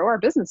desire to grow our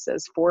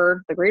businesses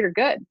for the greater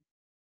good.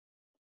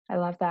 I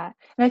love that.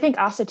 And I think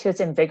also too, it's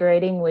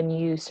invigorating when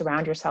you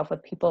surround yourself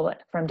with people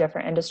from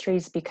different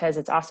industries, because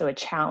it's also a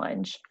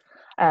challenge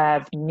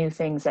of new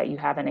things that you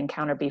haven't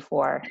encountered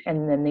before.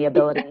 And then the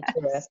ability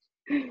to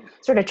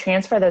sort of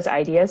transfer those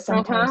ideas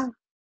sometimes,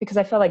 because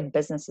I feel like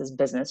business is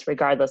business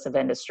regardless of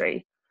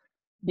industry.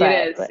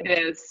 It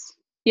is.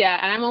 Yeah.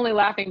 And I'm only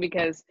laughing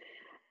because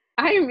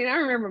I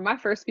remember my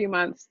first few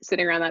months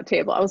sitting around that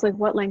table. I was like,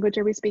 what language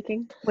are we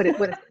speaking? What is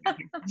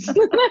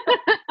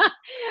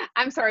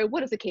I'm sorry,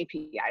 what is a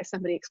KPI?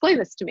 Somebody explain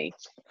this to me.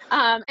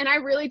 And I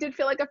really did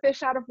feel like a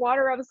fish out of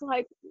water. I was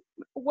like,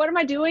 what am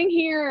I doing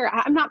here?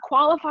 I'm not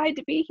qualified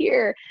to be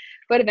here.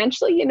 But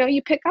eventually,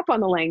 you pick up on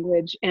the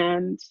language,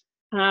 and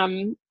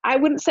I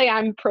wouldn't say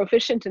I'm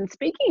proficient in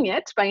speaking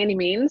it by any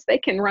means. They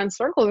can run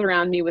circles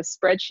around me with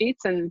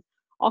spreadsheets and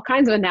all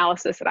kinds of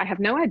analysis that I have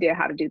no idea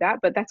how to do that,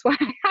 but that's why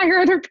I hire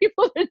other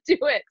people to do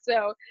it.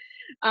 So,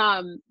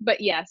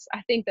 but yes,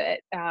 I think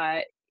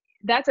that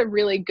that's a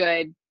really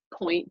good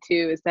point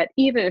too, is that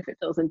even if it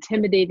feels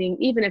intimidating,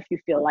 even if you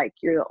feel like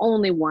you're the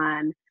only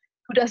one,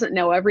 who doesn't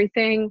know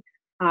everything,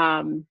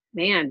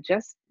 man,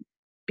 just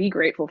be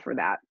grateful for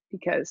that,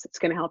 because it's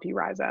going to help you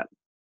rise up.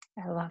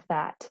 I love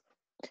that.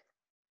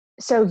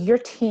 So your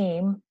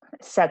team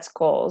sets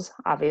goals,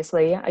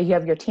 obviously. You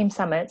have your team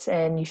summits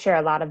and you share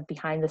a lot of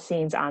behind the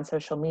scenes on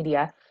social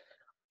media.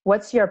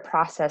 What's your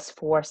process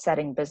for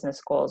setting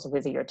business goals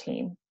with your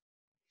team?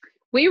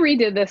 We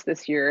redid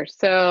this year.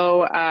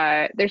 So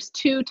there's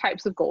two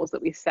types of goals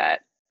that we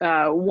set.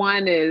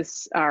 One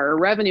is our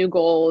revenue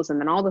goals and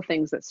then all the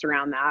things that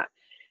surround that.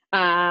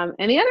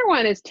 And the other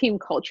one is team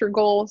culture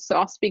goals. So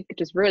I'll speak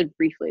just really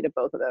briefly to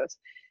both of those.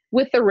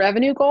 With the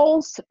revenue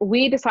goals,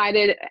 we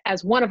decided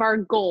as one of our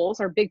goals,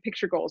 our big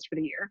picture goals for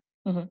the year,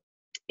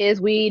 is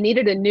we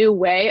needed a new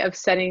way of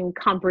setting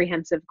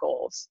comprehensive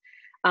goals.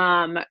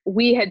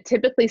 We had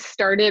typically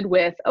started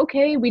with,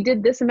 okay, we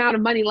did this amount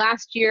of money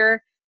last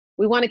year.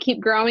 We want to keep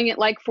growing at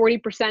like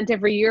 40%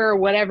 every year or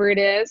whatever it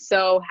is.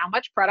 So how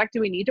much product do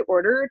we need to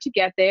order to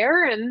get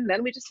there? And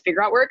then we just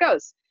figure out where it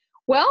goes.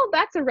 Well,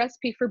 that's a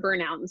recipe for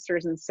burnout in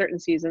certain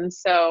seasons.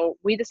 So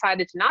we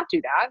decided to not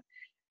do that.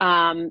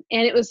 And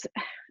it was,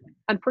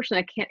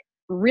 unfortunately, I can't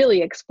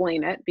really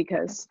explain it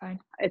because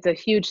it's a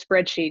huge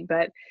spreadsheet,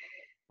 but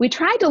we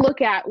tried to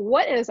look at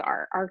what is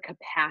our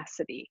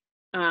capacity.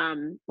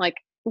 Like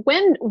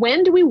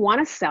when do we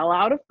want to sell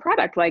out of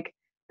product? Like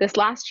this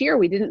last year,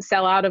 we didn't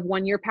sell out of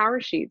 1 year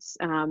power sheets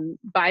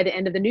by the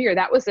end of the new year.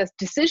 That was a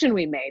decision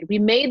we made. We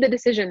made the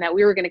decision that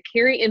we were going to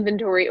carry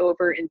inventory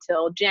over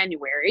until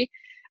January.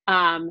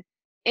 And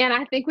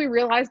I think we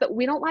realized that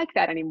we don't like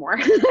that anymore.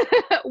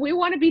 We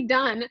want to be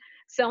done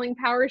selling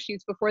power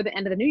sheets before the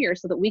end of the new year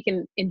so that we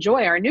can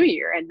enjoy our new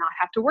year and not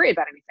have to worry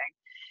about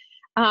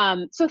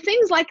anything. So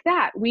things like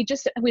that,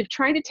 we've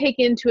tried to take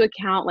into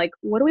account, like,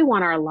 what do we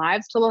want our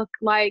lives to look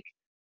like?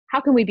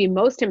 How can we be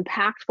most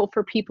impactful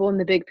for people in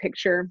the big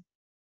picture?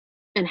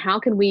 And how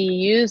can we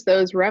use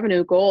those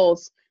revenue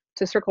goals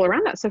to circle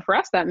around that? So for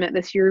us, that meant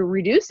this year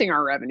reducing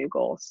our revenue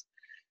goals,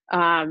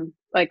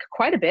 like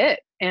quite a bit,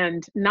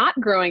 and not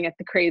growing at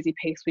the crazy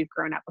pace we've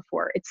grown at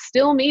before. It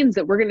still means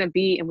that we're going to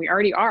be, and we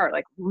already are,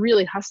 like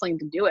really hustling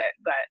to do it.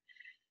 But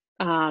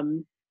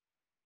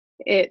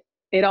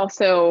it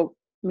also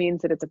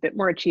means that it's a bit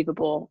more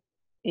achievable,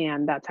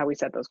 and that's how we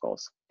set those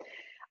goals.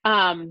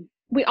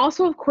 We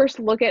also, of course,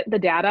 look at the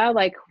data.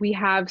 Like we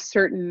have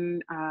certain,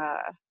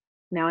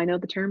 now I know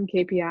the term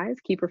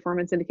KPIs, key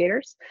performance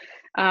indicators,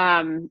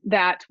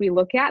 that we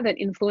look at that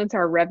influence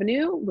our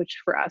revenue, which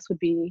for us would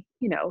be,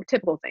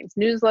 typical things: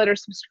 newsletter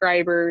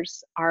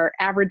subscribers, our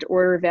average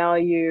order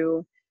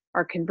value,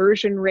 our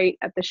conversion rate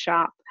at the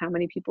shop, how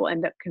many people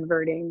end up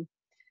converting,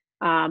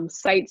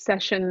 site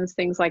sessions,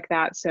 things like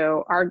that.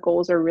 So our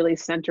goals are really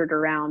centered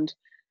around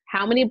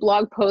how many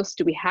blog posts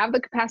do we have the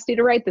capacity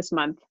to write this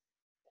month?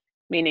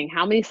 Meaning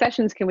how many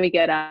sessions can we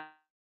get up,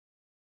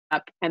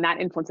 and that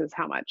influences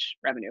how much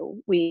revenue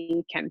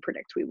we can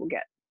predict we will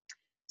get.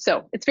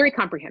 So it's very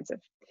comprehensive.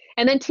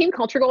 And then team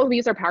culture goals, we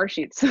use our power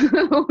sheets.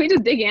 We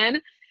just dig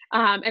in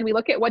and we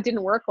look at what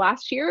didn't work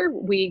last year.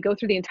 We go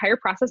through the entire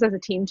process as a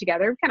team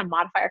together. We kind of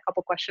modify a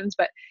couple questions,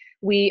 but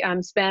we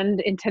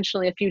spend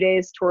intentionally a few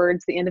days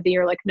towards the end of the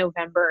year, like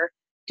November,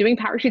 doing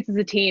power sheets as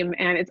a team.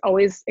 And it's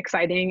always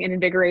exciting and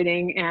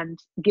invigorating and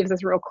gives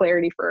us real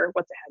clarity for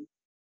what's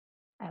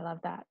ahead. I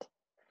love that.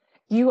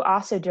 You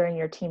also, during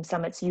your team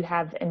summits, you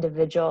have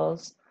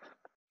individuals,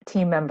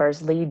 team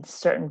members lead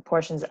certain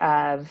portions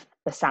of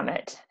the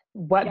summit.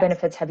 What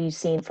benefits have you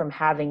seen from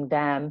having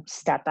them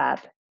step up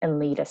and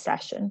lead a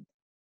session?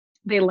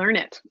 They learn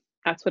it.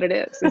 That's what it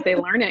is they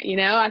learn it.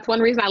 That's one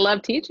reason I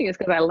love teaching, is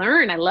because I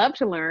learn. I love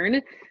to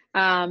learn.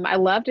 I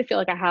love to feel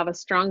like I have a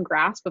strong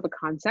grasp of a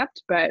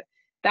concept, but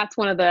that's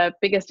one of the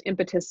biggest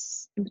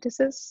impetus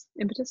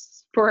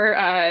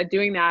for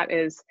doing that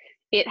is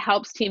it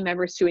helps team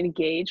members to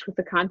engage with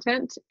the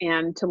content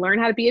and to learn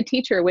how to be a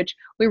teacher, which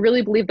we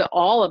really believe that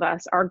all of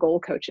us are goal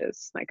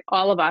coaches. Like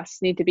all of us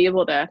need to be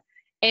able to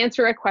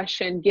answer a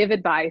question, give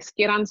advice,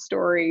 get on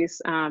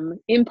stories,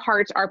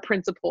 impart our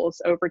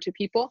principles over to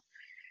people.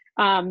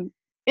 And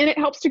it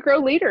helps to grow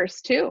leaders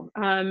too.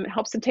 It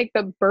helps to take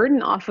the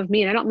burden off of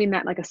me. And I don't mean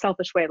that like a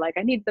selfish way, like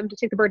I need them to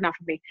take the burden off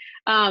of me.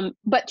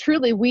 But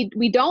truly,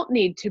 we don't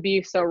need to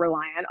be so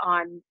reliant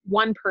on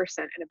one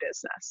person in a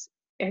business.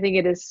 I think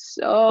it is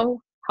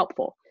so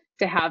helpful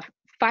to have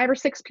 5 or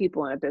 6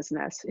 people in a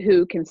business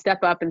who can step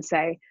up and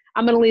say,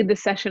 I'm going to lead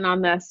this session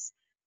on this.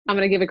 I'm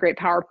going to give a great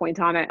PowerPoint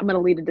on it. I'm going to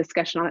lead a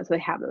discussion on it, so they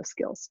have those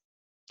skills.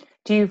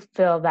 Do you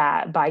feel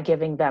that by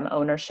giving them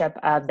ownership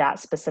of that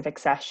specific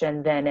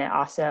session, then it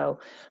also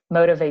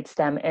motivates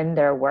them in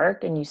their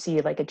work and you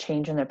see like a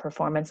change in their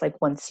performance,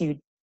 like once you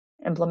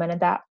implemented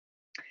that?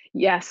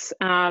 Yes.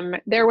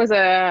 There was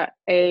a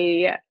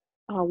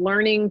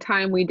learning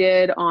time we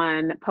did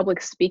on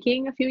public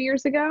speaking a few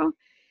years ago.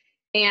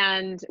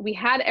 And we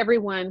had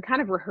everyone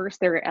kind of rehearse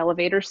their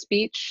elevator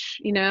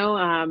speech,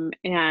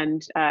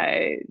 and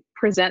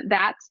present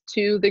that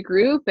to the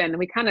group. And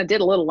we kind of did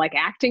a little like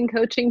acting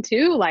coaching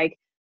too, like,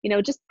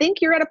 just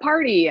think you're at a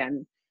party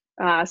and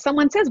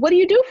someone says, what do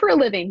you do for a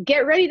living?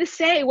 Get ready to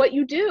say what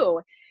you do.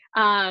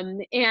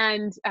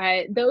 And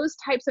those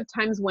types of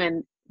times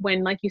when,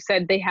 like you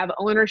said, they have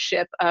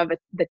ownership of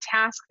the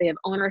task, they have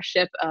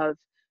ownership of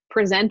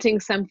presenting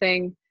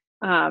something,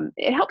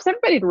 it helps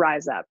everybody to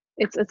rise up.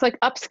 It's like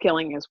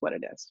upskilling is what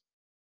it is.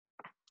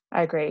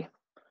 I agree.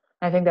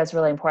 I think that's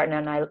really important.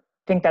 And I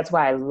think that's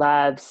why I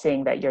love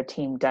seeing that your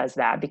team does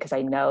that, because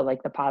I know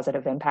like the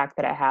positive impact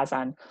that it has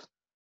on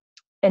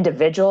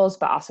individuals,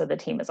 but also the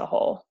team as a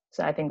whole.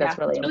 So I think that's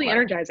really it's really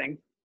important. energizing.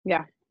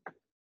 Yeah.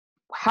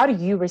 How do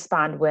you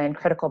respond when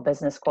critical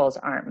business goals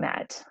aren't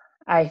met?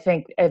 I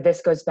think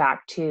this goes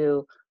back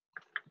to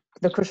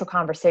the crucial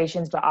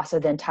conversations, but also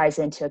then ties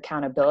into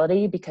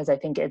accountability, because I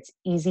think it's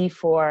easy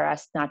for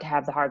us not to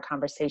have the hard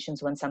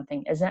conversations when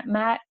something isn't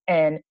met.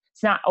 And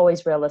it's not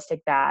always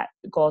realistic that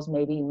goals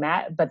may be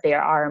met, but they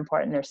are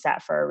important. They're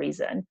set for a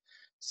reason.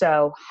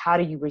 So how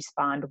do you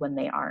respond when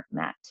they aren't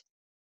met?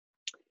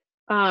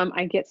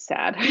 I get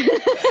sad.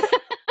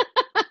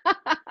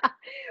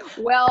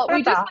 Well,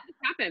 we just had this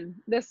happen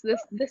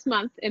this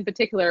month in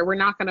particular. We're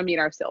not going to meet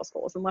our sales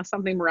goals unless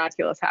something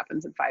miraculous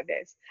happens in 5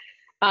 days.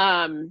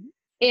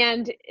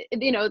 And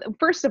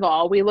first of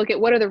all, we look at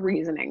what are the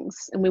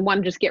reasonings, and we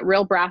want to just get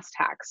real brass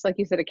tacks. Like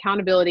you said,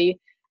 accountability.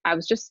 I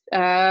was just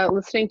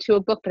listening to a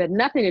book that had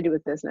nothing to do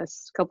with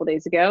business a couple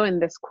days ago,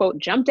 and this quote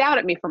jumped out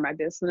at me from my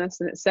business,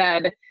 and it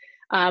said,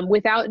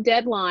 without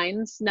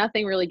deadlines,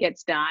 nothing really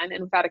gets done,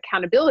 and without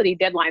accountability,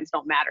 deadlines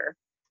don't matter.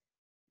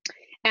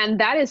 And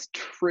that is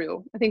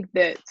true. I think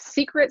the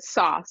secret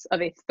sauce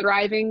of a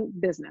thriving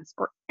business,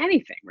 or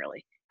anything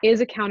really,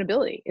 is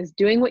accountability, is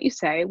doing what you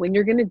say when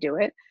you're going to do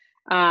it,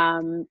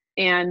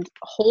 and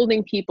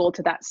holding people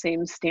to that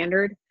same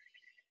standard.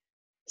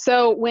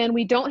 So when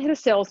we don't hit a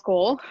sales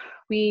goal,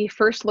 we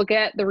first look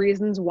at the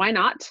reasons why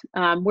not.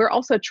 We're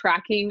also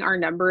tracking our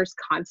numbers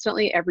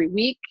constantly every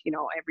week,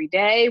 every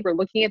day. We're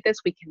looking at this.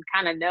 We can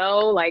kind of know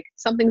like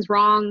something's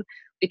wrong.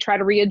 We try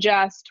to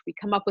readjust. We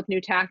come up with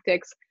new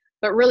tactics.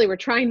 But really, we're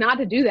trying not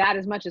to do that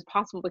as much as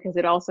possible, because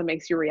it also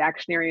makes you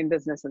reactionary in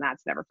business, and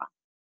that's never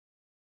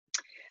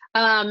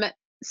fun.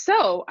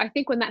 So I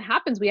think when that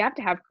happens, we have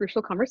to have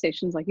crucial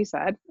conversations, like you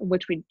said,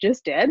 which we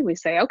just did. We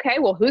say, okay,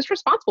 well, who's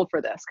responsible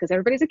for this? Because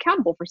everybody's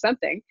accountable for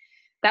something.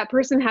 That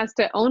person has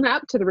to own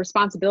up to the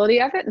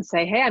responsibility of it and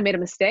say, hey, I made a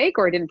mistake,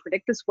 or I didn't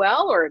predict this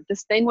well, or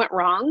this thing went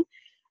wrong.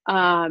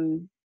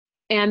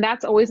 And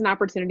that's always an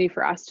opportunity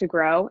for us to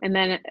grow. And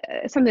then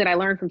something that I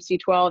learned from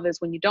C12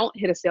 is when you don't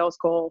hit a sales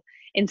goal,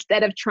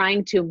 instead of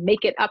trying to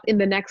make it up in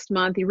the next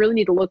month, you really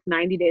need to look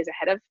 90 days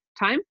ahead of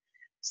time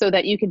so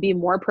that you can be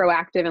more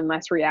proactive and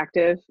less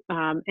reactive.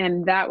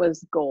 And that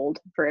was gold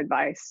for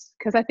advice,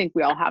 because I think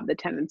we all have the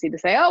tendency to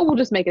say, oh, we'll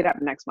just make it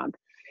up next month.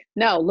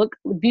 No, look,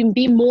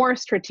 be more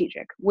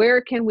strategic.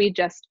 Where can we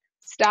just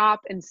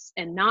stop and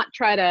not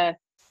try to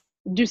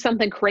do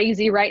something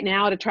crazy right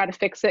now to try to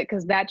fix it,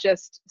 because that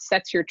just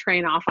sets your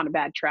train off on a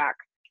bad track.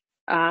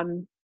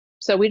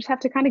 So we just have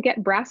to kind of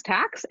get brass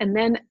tacks, and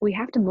then we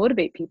have to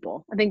motivate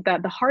people. I think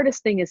that the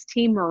hardest thing is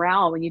team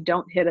morale when you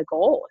don't hit a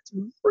goal. It's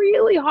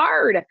really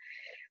hard.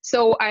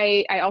 So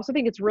I also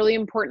think it's really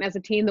important as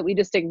a team that we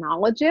just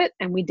acknowledge it,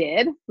 and we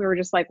did. We were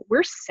just like,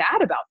 we're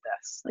sad about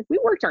this. Like, we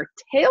worked our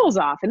tails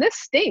off, and this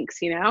stinks,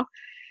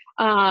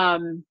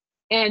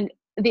 and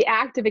the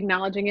act of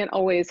acknowledging it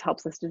always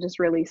helps us to just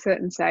release it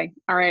and say,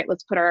 all right,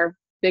 let's put our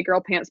big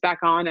girl pants back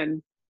on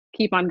and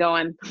keep on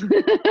going.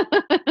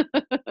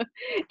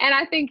 And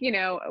I think,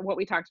 what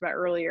we talked about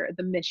earlier,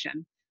 the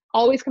mission,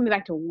 always coming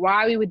back to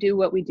why we would do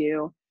what we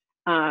do,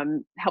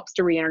 helps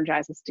to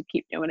re-energize us to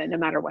keep doing it no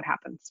matter what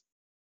happens.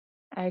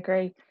 I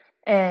agree.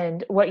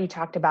 And what you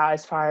talked about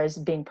as far as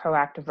being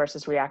proactive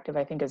versus reactive,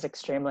 I think is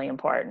extremely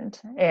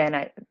important.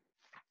 And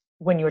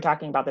when you were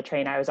talking about the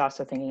train, I was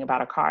also thinking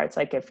about a car. It's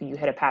like if you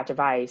hit a patch of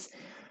ice,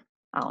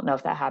 I don't know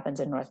if that happens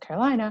in North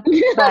Carolina,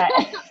 but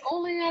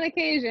only on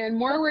occasion,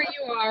 more where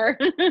you are.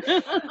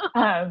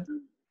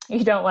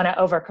 You don't want to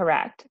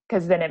overcorrect,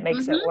 because then it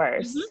makes it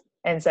worse.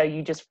 And so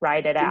you just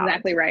ride it out.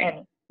 Exactly right.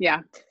 And yeah.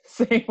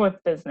 Same with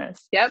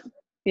business. Yep.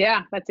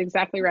 Yeah, that's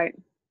exactly right.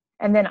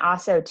 And then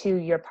also too,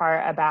 your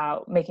part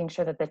about making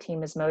sure that the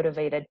team is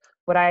motivated.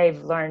 What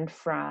I've learned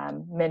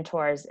from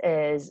mentors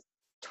is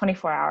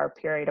 24-hour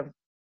period of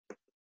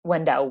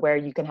window where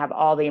you can have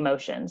all the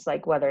emotions,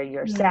 like whether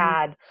you're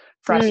sad,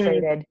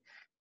 frustrated,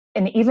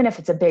 and even if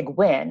it's a big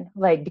win,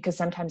 like, because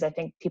sometimes I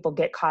think people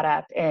get caught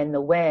up in the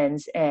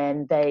wins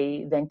and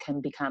they then can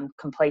become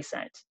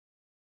complacent.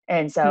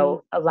 And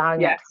so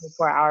allowing that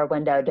 24-hour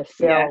window to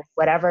feel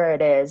whatever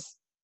it is,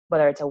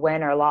 whether it's a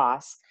win or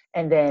loss,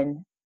 and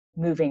then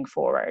moving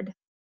forward.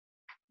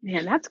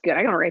 Man, that's good.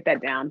 I'm going to write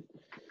that down.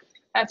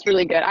 That's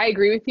really good. I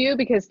agree with you,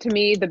 because to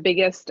me, the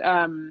biggest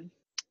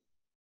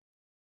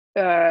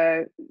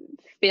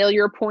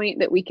failure point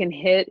that we can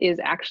hit is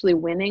actually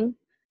winning.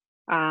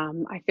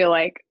 I feel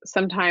like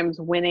sometimes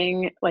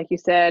winning, like you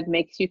said,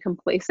 makes you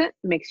complacent,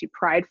 makes you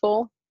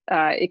prideful.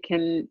 It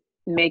can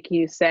make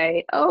you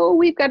say, oh,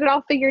 we've got it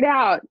all figured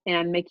out,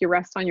 and make you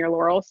rest on your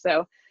laurels.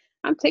 So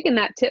I'm taking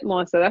that tip,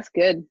 Melissa. That's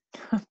good.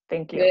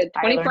 Thank you. Good.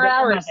 24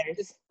 hours.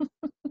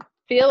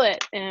 Feel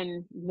it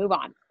and move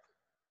on.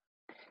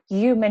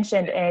 You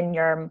mentioned in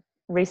your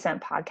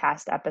recent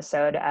podcast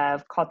episode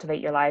of Cultivate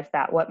Your Life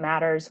that what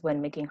matters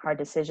when making hard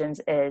decisions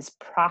is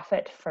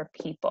profit for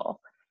people.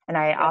 And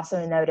I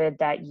also noted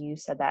that you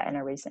said that in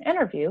a recent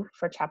interview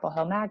for Chapel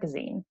Hill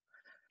Magazine.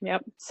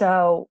 Yep.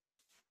 So,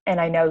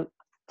 and I know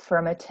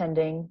from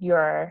attending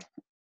your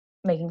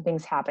Making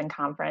Things Happen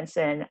conference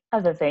and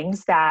other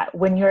things, that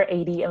when you're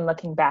 80 and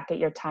looking back at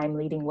your time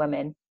leading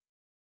women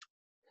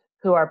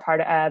who are part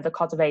of the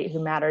Cultivate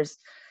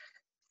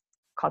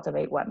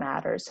What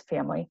Matters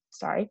family,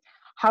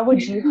 how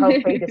would you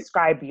hope they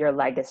describe your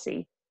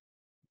legacy?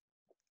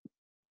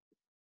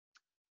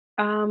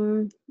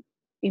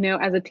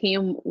 As a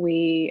team,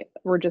 we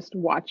were just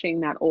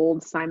watching that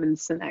old Simon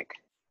Sinek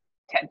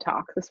TED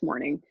Talk this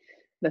morning,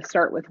 the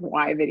Start With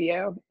Why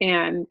video.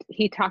 And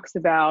he talks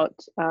about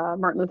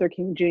Martin Luther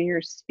King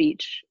Jr.'s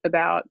speech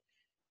about,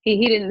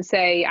 he didn't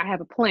say, I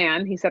have a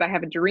plan. He said, I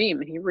have a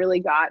dream. And he really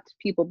got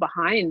people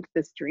behind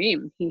this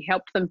dream. He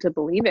helped them to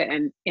believe it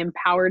and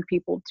empowered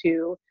people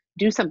to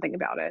do something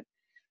about it.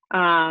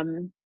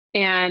 And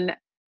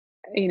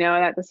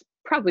that was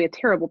probably a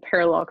terrible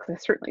parallel, because I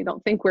certainly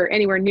don't think we're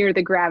anywhere near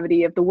the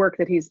gravity of the work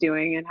that he's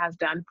doing and has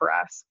done for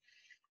us.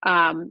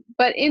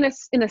 But in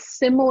a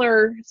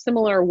similar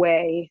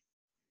way,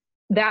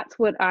 that's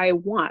what I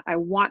want. I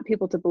want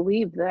people to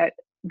believe that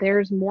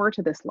there's more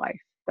to this life,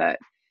 that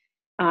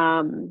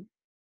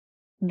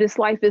this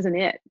life isn't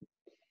it.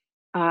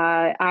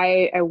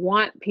 I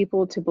want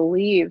people to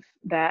believe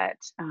that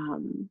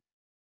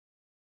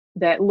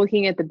that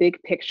looking at the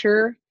big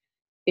picture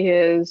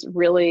is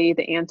really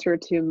the answer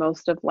to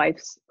most of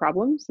life's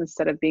problems,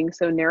 instead of being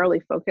so narrowly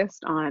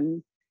focused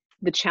on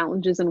the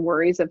challenges and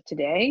worries of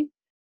today.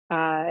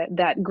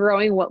 That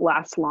growing what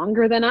lasts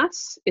longer than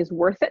us is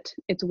worth it.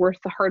 It's worth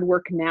the hard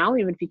work now,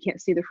 even if you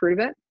can't see the fruit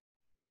of it.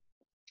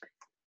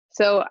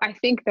 So I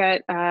think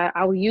that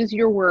I'll use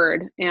your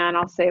word, and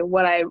I'll say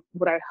what I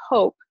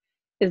hope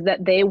is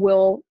that they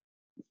will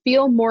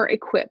feel more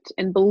equipped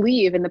and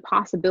believe in the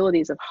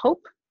possibilities of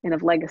hope and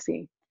of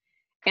legacy.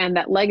 And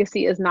that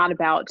legacy is not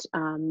about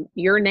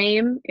your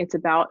name. It's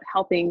about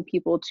helping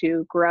people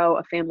to grow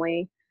a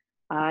family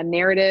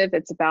narrative.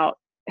 It's about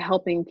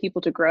helping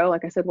people to grow,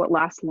 like I said, what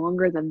lasts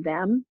longer than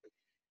them,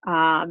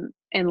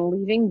 and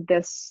leaving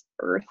this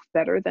earth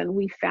better than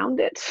we found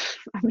it.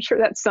 I'm sure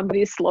that's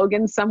somebody's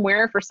slogan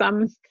somewhere for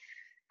some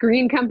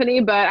green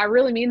company, but I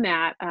really mean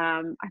that.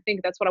 I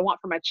think that's what I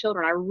want for my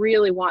children. I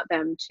really want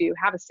them to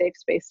have a safe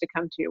space to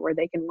come to where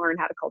they can learn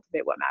how to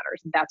cultivate what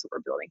matters. And that's what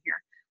we're building here.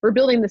 We're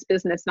building this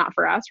business not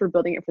for us. We're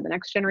building it for the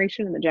next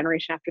generation and the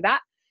generation after that.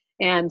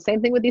 And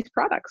same thing with these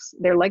products.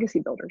 They're legacy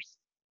builders.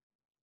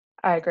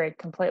 I agree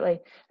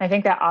completely. I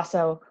think that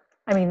also,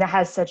 that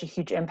has such a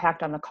huge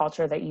impact on the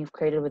culture that you've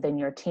created within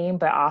your team,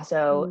 but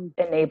also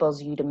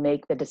enables you to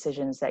make the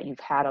decisions that you've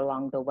had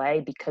along the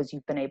way because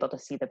you've been able to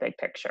see the big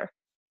picture.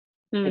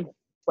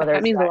 Whether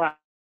that means a lot.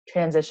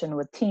 Transition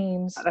with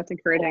teams, that's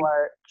encouraging,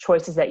 or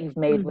choices that you've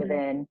made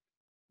within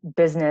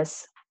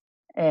business,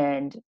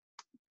 and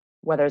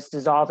whether it's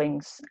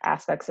dissolving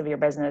aspects of your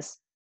business,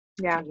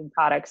 changing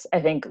products. I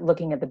think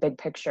looking at the big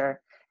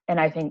picture, and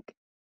I think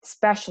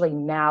especially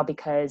now,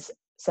 because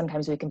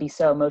sometimes we can be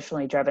so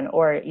emotionally driven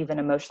or even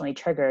emotionally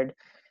triggered,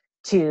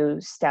 to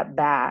step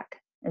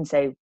back and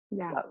say,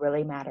 what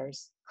really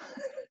matters.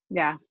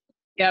 Yep.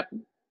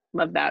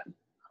 Love that.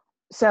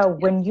 So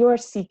when you're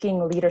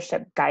seeking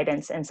leadership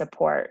guidance and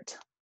support,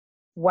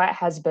 what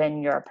has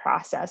been your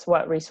process?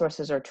 What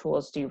resources or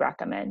tools do you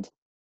recommend?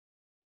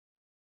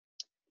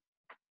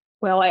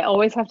 Well, I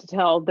always have to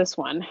tell this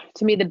one.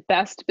 To me, the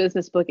best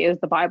business book is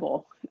the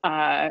Bible.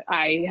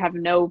 I have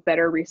no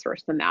better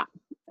resource than that.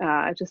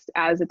 Just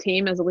as a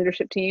team, as a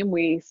leadership team,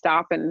 we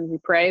stop and we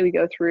pray. We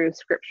go through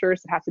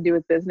scriptures that have to do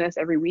with business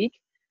every week.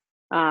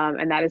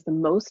 And that is the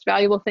most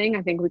valuable thing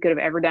I think we could have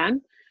ever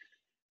done.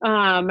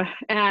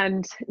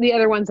 And the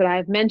other ones that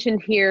I've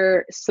mentioned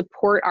here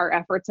support our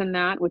efforts in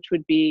that, which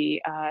would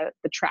be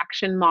the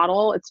Traction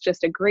model. It's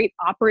just a great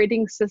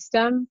operating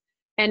system.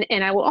 And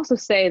I will also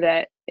say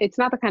that it's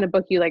not the kind of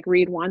book you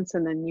read once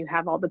and then you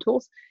have all the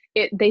tools.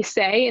 They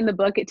say in the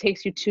book it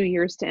takes you 2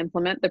 years to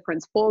implement the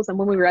principles. And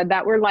when we read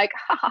that, we're like,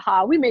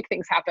 we make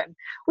things happen.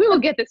 We will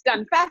get this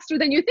done faster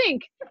than you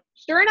think.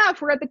 Sure enough,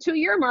 we're at the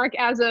 2-year mark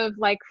as of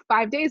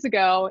 5 days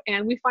ago,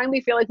 and we finally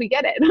feel like we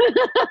get it.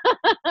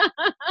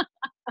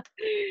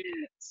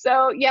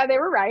 So yeah, they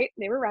were right.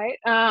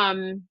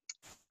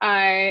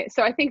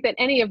 So I think that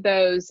any of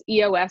those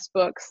EOS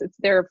books,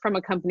 they're from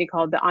a company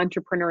called the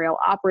Entrepreneurial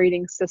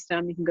Operating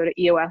System. You can go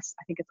to EOS,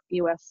 I think it's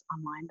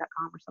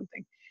eosonline.com or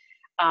something.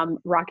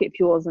 Rocket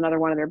Fuel is another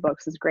one of their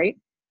books, is great.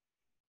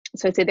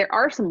 So I'd say there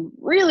are some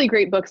really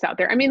great books out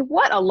there.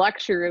 What a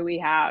luxury we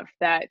have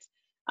that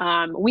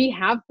we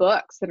have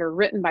books that are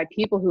written by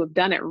people who have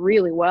done it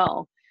really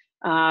well.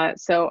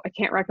 So I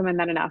can't recommend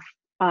that enough.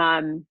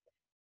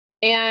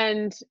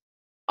 And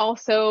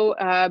also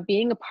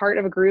being a part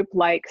of a group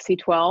like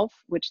C12,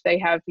 which they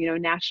have,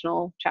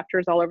 national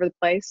chapters all over the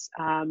place.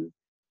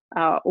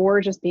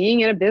 or just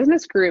being in a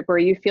business group where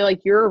you feel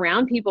like you're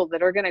around people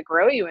that are going to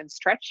grow you and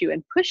stretch you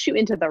and push you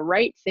into the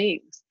right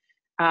things.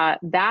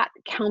 That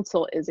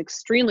counsel is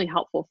extremely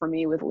helpful for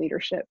me with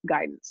leadership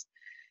guidance.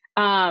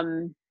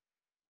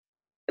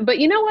 But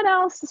you know what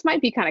else? This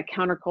might be kind of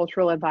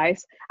countercultural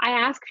advice. I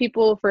ask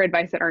people for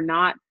advice that are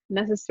not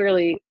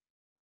necessarily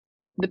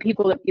the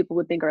people that people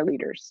would think are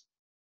leaders.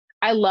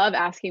 I love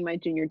asking my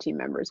junior team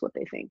members what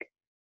they think.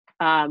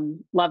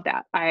 Love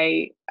that.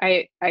 I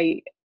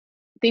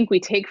think we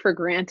take for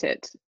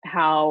granted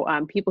how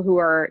people who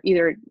are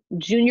either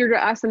junior to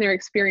us in their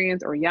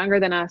experience or younger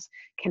than us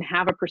can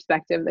have a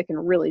perspective that can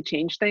really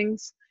change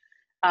things.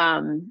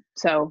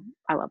 So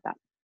I love that.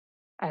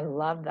 I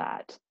love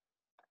that.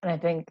 And I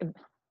think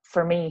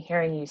for me,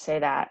 hearing you say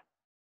that,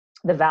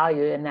 the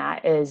value in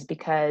that is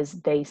because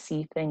they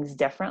see things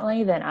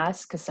differently than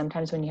us. Because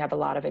sometimes when you have a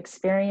lot of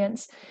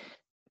experience,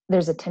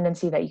 there's a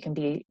tendency that you can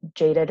be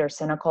jaded or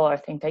cynical or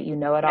think that you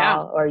know it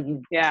all, or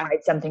you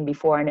tried something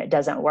before and it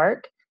doesn't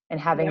work. And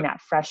having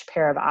that fresh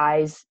pair of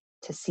eyes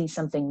to see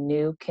something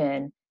new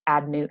can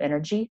add new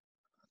energy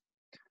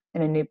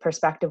and a new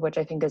perspective, which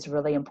I think is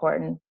really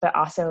important. But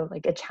also,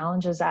 like, it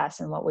challenges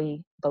us in what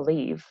we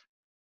believe.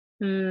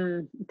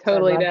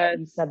 Totally does.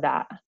 You said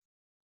that.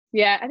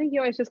 Yeah, I think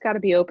you always just got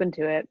to be open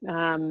to it.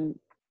 And,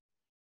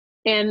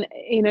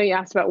 you know, you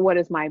asked about what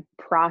is my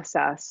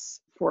process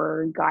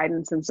for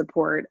guidance and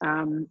support.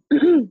 Trying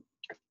to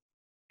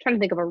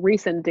think of a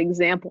recent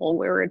example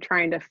where we're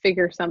trying to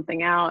figure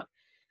something out.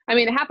 I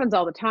mean, it happens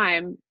all the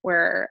time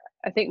where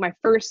I think my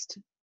first,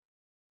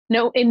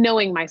 in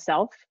knowing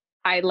myself,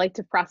 I like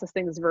to process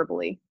things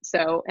verbally.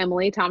 So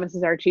Emily Thomas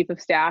is our chief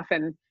of staff,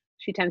 and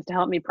she tends to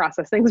help me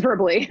process things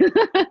verbally.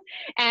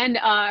 And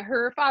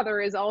her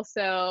father is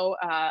also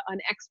an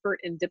expert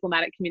in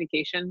diplomatic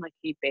communication. Like,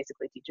 he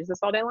basically teaches us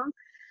all day long.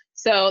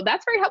 So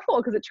that's very helpful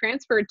because it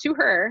transferred to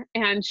her,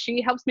 and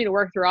she helps me to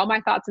work through all my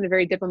thoughts in a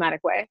very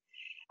diplomatic way.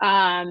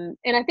 And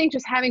I think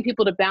just having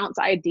people to bounce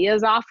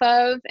ideas off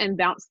of and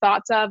bounce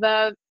thoughts off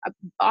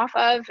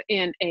of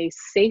in a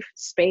safe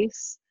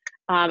space.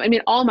 I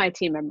mean, all my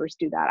team members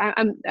do that.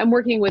 I'm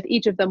working with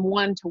each of them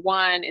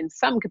one-to-one in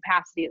some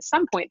capacity at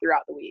some point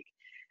throughout the week.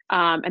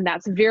 And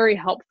that's very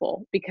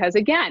helpful because,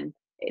 again,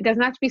 it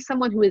doesn't have to be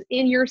someone who is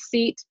in your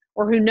seat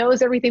or who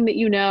knows everything that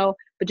you know,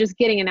 but just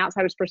getting an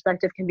outsider's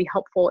perspective can be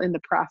helpful in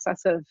the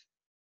process of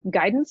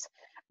guidance.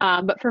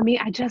 But for me,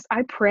 I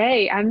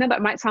pray. I know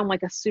that might sound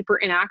like a super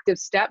inactive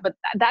step, but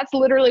that's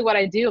literally what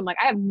I do. I'm like,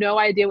 I have no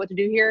idea what to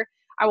do here.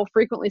 I will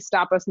frequently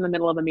stop us in the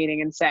middle of a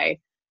meeting and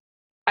say,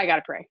 I got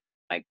to pray.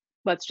 Like,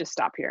 let's just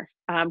stop here.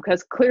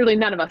 Because clearly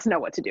none of us know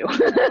what to do.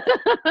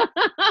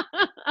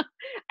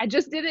 I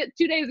just did it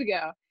 2 days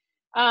ago.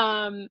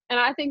 And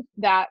I think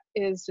that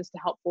is just a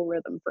helpful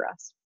rhythm for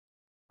us.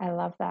 I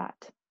love that.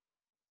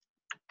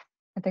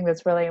 I think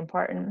that's really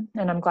important.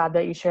 And I'm glad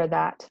that you shared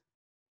that.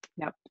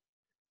 Yep.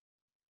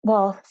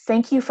 Well,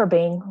 thank you for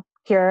being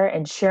here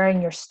and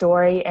sharing your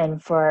story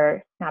and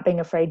for not being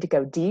afraid to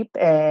go deep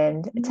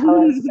and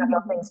tell us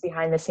several things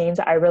behind the scenes.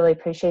 I really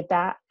appreciate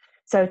that.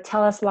 So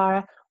tell us,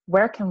 Laura,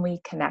 where can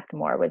we connect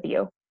more with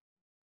you?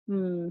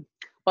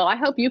 Well, I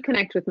hope you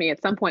connect with me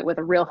at some point with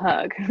a real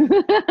hug.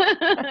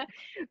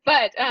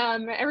 But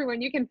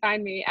everyone, you can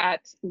find me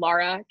at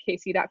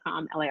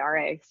lauracasey.com,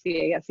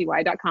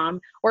 LARACASEY.com,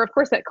 or of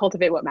course at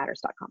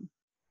cultivatewhatmatters.com.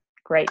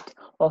 Great.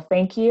 Well,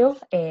 thank you,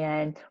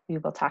 and we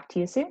will talk to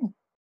you soon.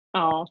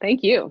 Oh,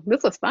 thank you.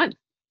 This was fun.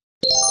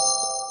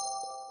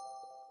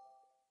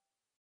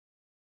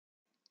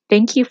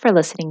 Thank you for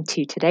listening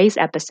to today's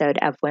episode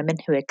of Women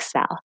Who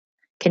Excel.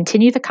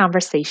 Continue the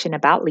conversation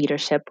about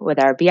leadership with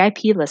our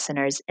VIP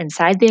listeners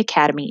inside the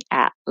Academy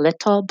at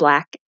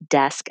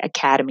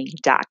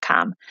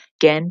littleblackdeskacademy.com.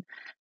 Again,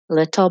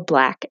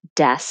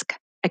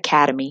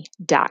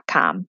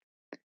 littleblackdeskacademy.com.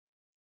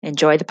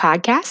 Enjoy the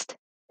podcast?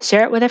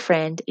 Share it with a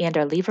friend and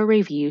or leave a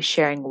review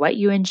sharing what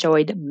you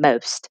enjoyed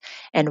most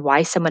and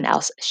why someone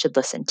else should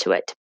listen to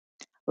it.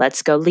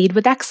 Let's go lead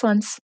with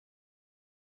excellence.